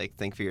have to like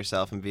think for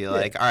yourself and be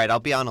like, all right, I'll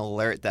be on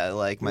alert that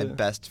like my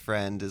best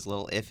friend is a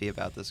little iffy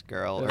about this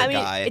girl or I mean,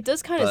 guy. it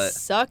does kind of but-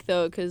 suck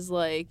though, because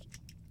like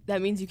that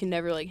means you can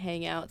never like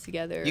hang out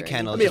together. You or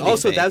can, I anything. mean, just be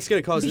also fake. that's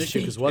gonna cause an issue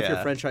because what if your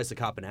Yeah. friend tries to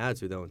cop an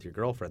attitude though with your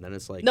girlfriend? Then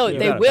it's like No, you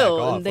they gotta will,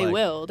 back off, and they like-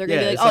 will. They're gonna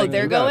be like, it's oh, you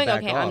they're gotta going.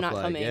 back Okay, off, I'm not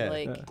like, coming. yeah.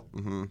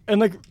 Like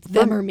And like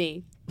them or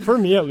me. for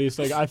me at least,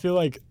 like I feel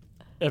like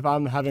if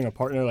I'm having a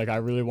partner, like I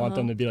really want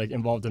them to be like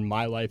involved in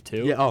my life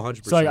too. Yeah,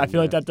 100%. So like I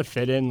feel like that to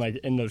fit in like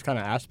in those kind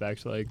of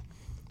aspects. Like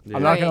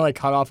I'm not gonna like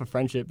cut off a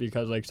friendship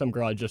because like some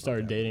girl I just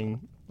started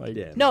dating. Like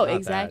No, not bad,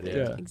 exactly,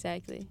 yeah.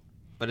 exactly.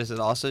 But is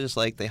it also just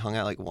like they hung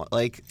out like one,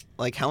 like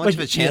how much of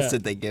a chance yeah.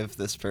 did they give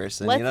this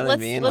person? Let's, you know what let's,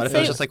 I mean? Let's What if say,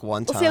 it was just like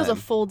one let's time? say it was a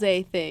full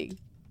day thing.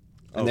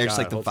 and they're just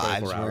like the whole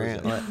 24 vibes hours,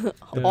 weren't. yeah. Like,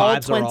 The All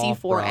vibes are off,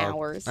 24 bro.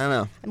 hours. I don't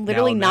know. I'm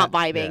literally Now not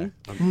that-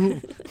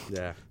 vibing.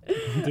 Yeah.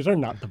 these are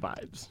not the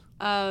vibes.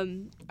 All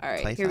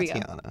right, Play here we go.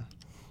 Tatiana.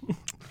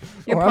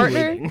 Your Or I'm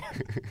partner, leaving.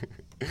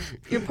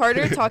 your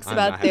partner talks I'm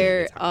about not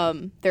having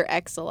a their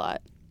ex a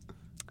lot.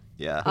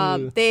 Yeah.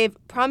 They've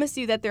promised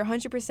you that they're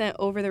 100%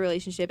 over the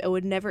relationship and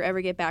would never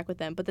ever get back with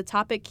them, but the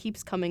topic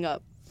keeps coming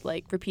up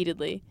like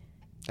repeatedly.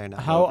 They're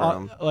not How over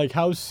 'em. like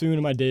how soon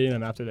am I dating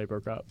them after they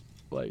broke up?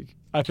 Like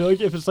I feel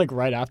like if it's like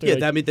right after, Yeah,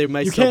 like, that means they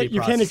might you still can't be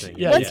you can't processing.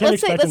 yeah, you can't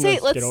expect them to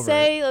get over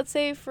it. let's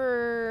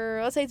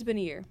say it's been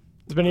a year,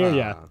 It's been a year,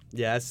 yeah.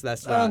 Yeah,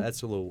 that's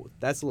a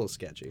little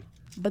sketchy.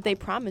 but they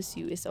promise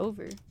you it's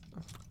over.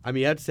 I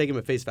mean, you have to take them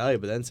at face value,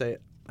 but then say,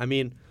 I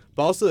mean,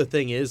 but also the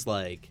thing is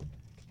like,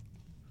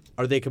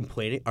 are they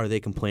complaining? Are they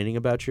complaining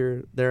about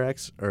their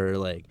ex, or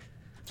like,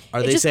 are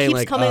It they just saying keeps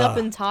like, coming up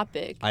in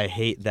topic. I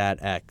hate that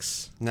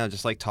ex? No,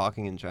 just like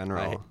talking in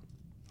general.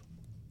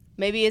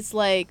 Maybe it's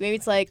like,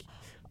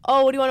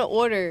 oh, what do you want to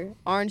order?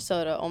 Orange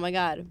soda. Oh my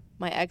God,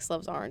 my ex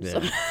loves orange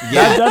soda.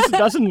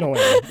 That's annoying.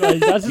 Like,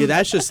 that's Yeah,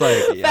 that's just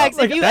like, Facts,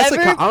 if you that's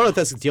ever- I don't know if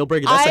that's a deal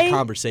breaker. That's a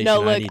conversation.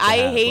 No, I look, need to I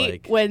have, hate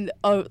like, when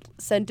a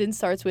sentence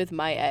starts with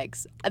my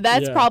ex.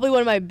 That's Yeah. probably one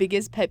of my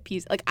biggest pet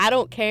peeves. Like, I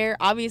don't care.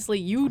 Obviously,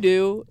 you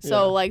do. So, Yeah.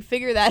 like,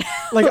 figure that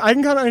out. like I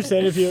can kind of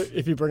understand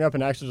if you bring up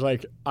an ex is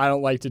like I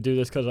don't like to do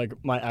this because like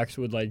my ex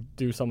would like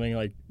do something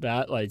like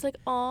that like It's like,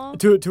 aw,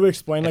 to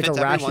explain If like a it's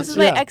every rational. once this is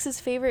in my yeah. ex's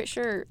favorite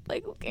shirt.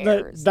 Like, who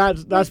cares?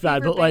 That's My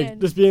bad, but favorite like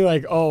band. just being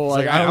like oh it's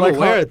like like, I don't I'm like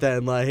gonna wear how, it then.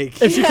 Like,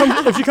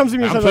 if she comes to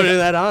me and I'm says putting like,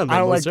 that on. I Then,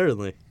 don't most like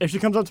certainly. if she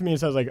comes up to me and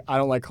says like I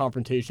don't like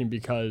confrontation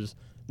because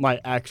my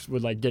ex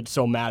would like get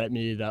so mad at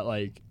me that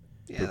like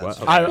Yeah, What?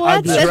 that's Okay. I, well,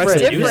 I'd that's be afraid.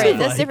 different. Yeah. That's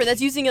Like- different.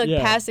 That's using like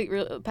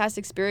Yeah. past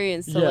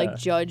experience to Yeah. like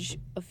judge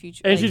a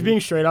future. And like, she's being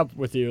straight up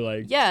with you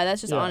like yeah,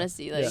 that's just Yeah.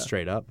 honesty. Like, Yeah.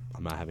 Straight up,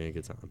 I'm not having a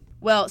good time.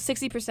 well,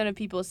 60% of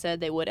people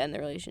said they would end the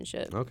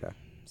relationship. Okay.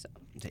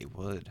 They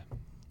would.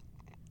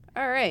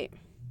 All right,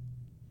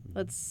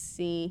 let's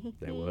see.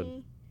 They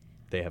would.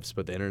 They have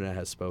the internet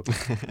has spoken.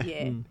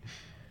 Yeah.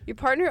 Your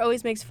partner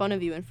always makes fun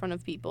of you in front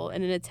of people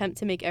in an attempt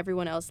to make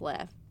everyone else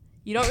laugh.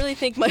 You don't really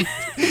think much.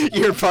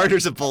 Your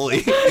partner's a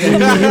bully.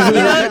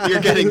 You're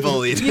getting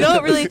bullied. You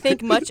don't really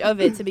think much of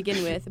it to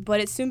begin with, but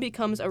it soon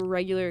becomes a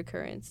regular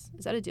occurrence.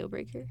 Is that a deal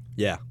breaker?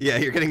 Yeah. Yeah,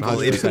 you're getting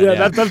bullied. 100%,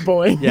 yeah that's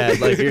bullying. Yeah,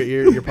 like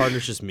your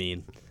partner's just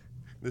mean.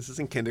 This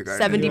isn't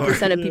kindergarten.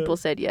 70% of Yeah. people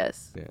said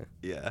yes. Yeah.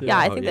 Yeah. Yeah,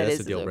 I Oh, think yeah, that that's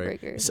is a deal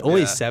breaker. It's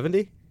only Yeah.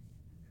 70?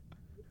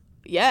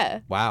 Yeah.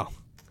 Wow.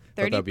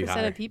 Thought that'd be 30%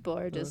 higher. of people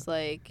are just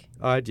like,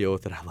 Oh, I deal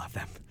with it. I love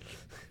them.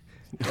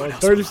 Well,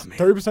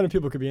 30% of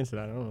people could be into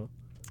that. I don't know.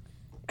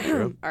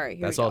 True. All right,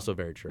 here That's we go. also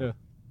very true. Yeah.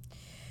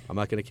 I'm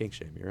not going to kink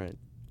shame. You're right.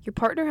 Your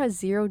partner has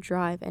zero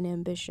drive and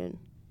ambition.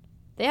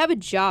 They have a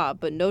job,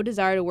 but no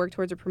desire to work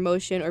towards a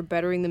promotion or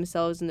bettering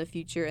themselves in the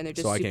future, and they're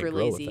just So I super can't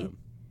grow lazy. with them.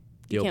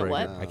 You Deal can't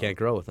breaker. what? I can't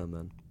grow with them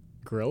then.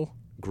 Grill?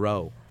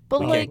 Grow.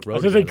 But We like, can't grow I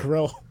was gonna say together.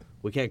 grill.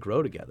 We can't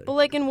grow together. but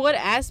like, in what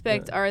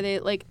aspect are they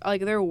like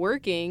they're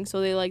working?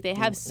 So they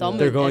have some.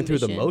 They're going through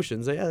the ambition,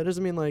 motions. Yeah, that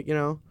doesn't mean like, you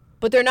know.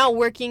 but they're not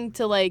working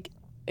to like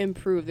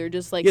improve. They're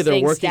just like Yeah, they're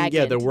staying working. stagnant.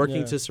 Yeah, they're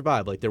working Yeah. to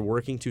survive. Like they're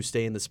working to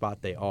stay in the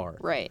spot they are.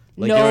 Right.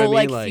 Like, no you know what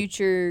I mean? like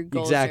future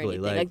goals Exactly. or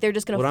anything. Like they're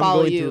just gonna when follow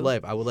I'm going you. through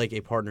life, I would like a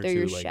partner They're to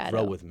your like shadow.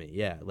 grow with me.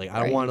 Yeah, like I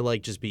don't Right. want to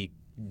like just be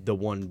the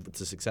one that's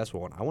a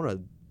successful one. I want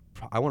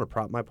to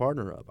prop my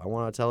partner up. I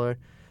want to tell her,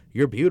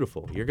 you're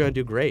beautiful. You're gonna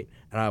do great,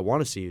 and I want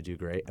to see you do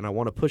great, and I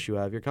want to push you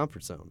out of your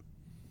comfort zone.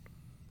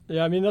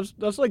 Yeah, I mean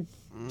that's like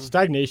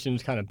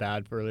stagnation's kind of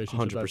bad for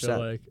relationships. 100%. I feel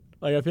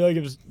like I feel like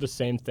it was the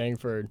same thing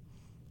for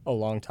a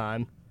long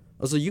time.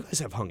 Also, you guys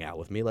have hung out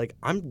with me. Like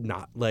I'm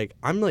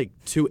like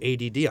too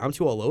ADD. I'm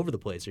too all over the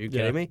place. Are you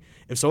kidding me?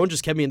 If someone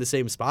just kept me in the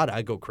same spot,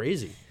 I'd go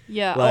crazy.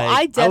 Yeah, Like,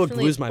 I definitely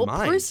would lose my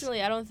mind.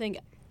 Personally, I don't think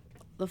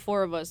the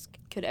four of us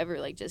could ever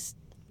like just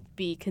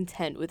be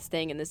content with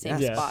staying in the same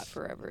Yes. spot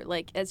forever.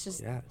 Like it's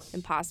just Yes.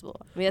 impossible.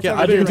 I mean, that's Yeah, what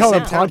I we're didn't doing tell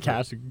right them now.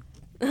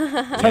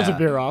 podcast. Tons of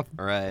beer off.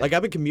 Right. Like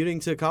I've been commuting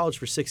to college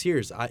for 6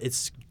 years.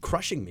 It's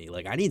crushing me.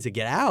 Like I need to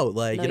get out.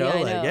 Like No, you know, yeah,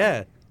 I like know.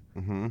 yeah.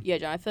 Mm-hmm. Yeah,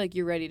 John, I feel like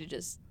you're ready to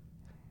just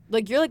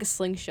like you're like a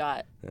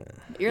slingshot.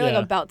 You're like Yeah.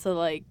 about to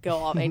like go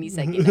off any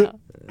second now.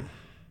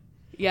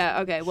 Yeah.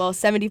 Okay. Well,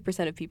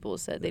 70% of people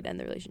said they'd end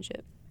the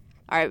relationship.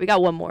 All right, we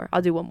got one more.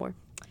 I'll do one more.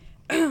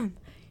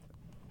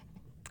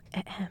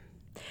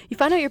 You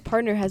find out your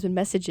partner has been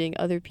messaging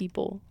other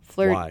people,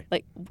 flirt. Why?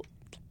 Like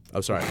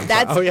I'm sorry. I'm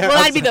that's sorry. Oh, yeah, well,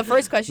 I'm that'd be sorry. the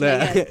first question.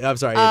 I guess. I'm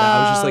sorry. Yeah, I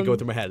was just like going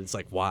through my head. It's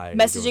like why are you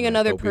Messaging doing that?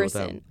 another Go be with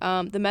them.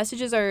 person. The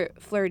messages are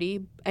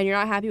flirty, and you're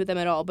not happy with them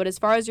at all. But as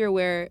far as you're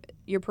aware,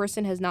 your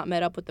person has not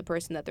met up with the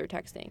person that they're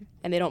texting,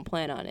 and they don't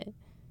plan on it.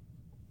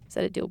 Is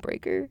that a deal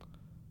breaker?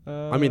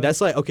 I mean,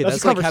 that's like okay.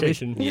 That's a like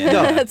conversation. having, Yeah.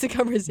 No, That's a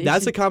conversation.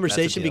 that's a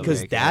conversation deal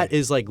because breaker. that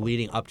is like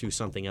leading up to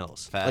something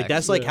else. Like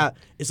that's Facts. like Yeah. how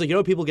it's like you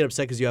know people get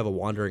upset because you have a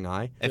wandering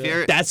eye. If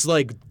you're That's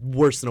like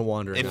worse than a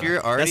wandering If eye.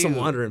 you're that's some already-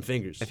 wandering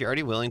fingers. if you're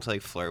already willing to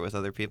like flirt with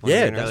other people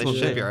Yeah, in a that's what I'm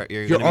relationship, saying. you're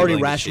You're gonna be already willing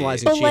to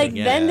rationalizing But cheat. like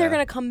cheating, then yeah. they're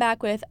gonna come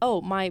back with,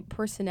 oh, my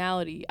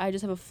personality. I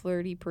just have a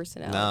flirty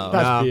personality. No.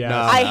 That's BS.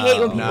 I hate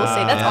when people no,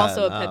 say that's no,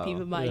 also a pet no. peeve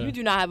of mine. Yeah. You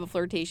do not have a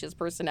flirtatious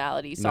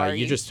personality. no, Sorry.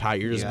 you're just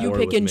tired. You're just Yeah. You bored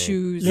pick with and me.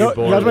 choose. You know, You're you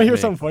bored guys want with to hear me.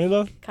 something funny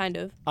though? kind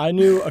of. I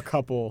knew a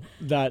couple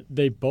that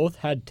they both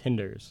had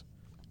Tinders,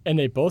 and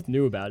they both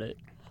knew about it,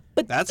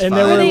 That's and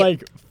fine. they were They-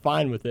 like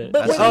fine with it.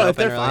 But That's were an they- if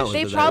they're open fine with They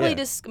it, relationship. probably yeah.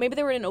 just maybe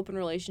they were in an open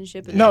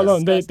relationship. And no, they no,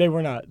 they discussed- they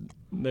were not.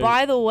 They,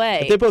 By the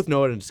way, If they both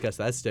know it and discuss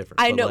that, that's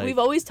different. I but, know like, we've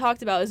always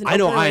talked about as an I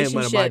know open I am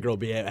when relationship. my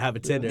girl have a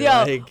Tinder.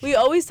 Yeah, Like, we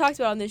always talked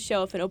about on this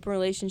show if an open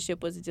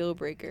relationship was a deal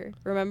breaker.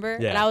 Remember?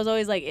 And Yeah. I was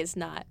always like, it's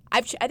not.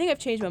 I think I've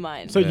changed my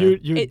mind. so Yeah.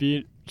 you would It-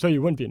 be so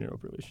you wouldn't be in an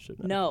open relationship.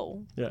 Then.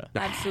 No, Yeah.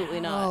 absolutely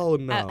not. Oh,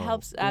 no.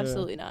 Helps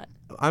absolutely not.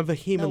 I'm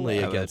vehemently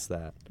way. against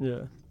that.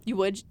 Yeah. You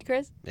would,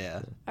 Chris?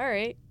 Yeah. All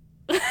right.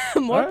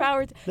 More All right.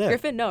 power. Yeah.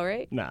 Griffin, no,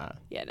 right? Nah.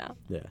 Yeah, no.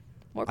 Yeah.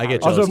 More I power. get to you.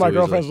 jealous Also, if my too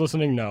girlfriend's easily.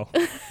 listening, no.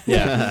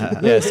 Yeah.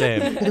 Yeah.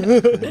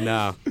 Same.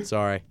 No.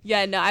 Sorry.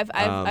 Yeah, no. I've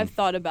Um, I've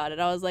thought about it.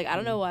 I was like, I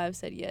don't know why I've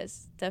said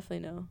yes.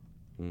 Definitely no.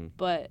 Mm.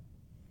 But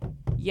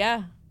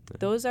yeah,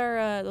 those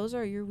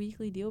are your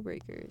weekly deal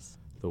breakers.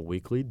 The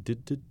weekly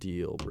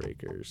deal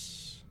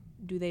breakers.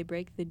 Do they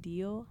break the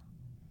deal?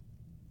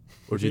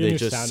 Or We do should they get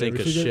just sound sink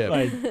a we should get, ship?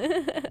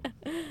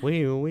 like,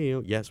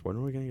 Wee. Yes. When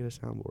are we gonna get a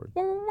soundboard?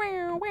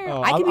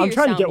 I can be I'm your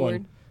trying to get soundboard.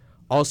 one.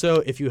 Also,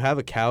 if you have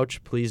a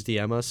couch, please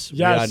DM us.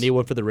 Yes. We need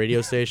one for the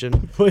radio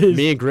station. Please.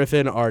 Me and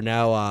Griffin are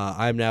now.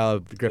 I'm now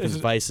Griffin's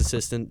vice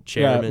assistant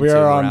chairman. Yeah, we to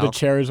are on morale. the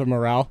chairs of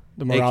morale.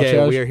 The morale AKA,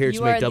 chairs. we are here You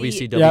to make are the-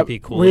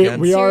 WCWP cool we, again.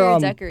 we are Interior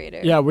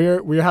decorator. Yeah,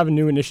 we have a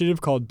new initiative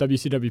called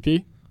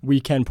WCWP,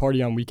 Weekend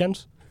Party on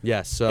Weekends,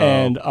 Yes. So.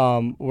 and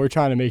we're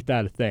trying to make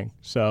that a thing.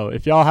 So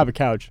if y'all have a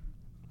couch,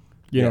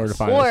 you know where to Yes.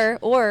 find us.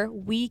 Or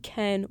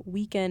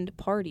weekend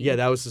party. yeah,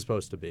 that was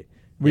supposed to be.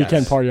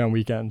 Weekend Yes. Party on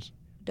Weekends.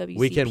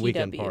 Weekend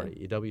WCPW.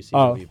 party.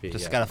 WCWP.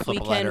 Just yeah. gotta flip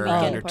a Weekend, letter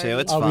around or weekend two.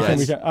 party. It's Oh, fine.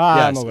 weekend. I'm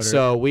a Yes. literate.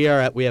 So we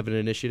have an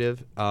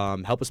initiative.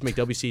 Help us make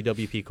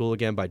WCWP cool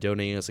again by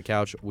donating us a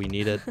couch. We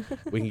need it.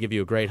 We can give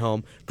you a great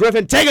home.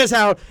 Griffin, take us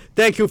out.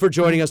 Thank you for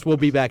joining us. We'll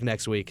be back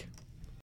next week.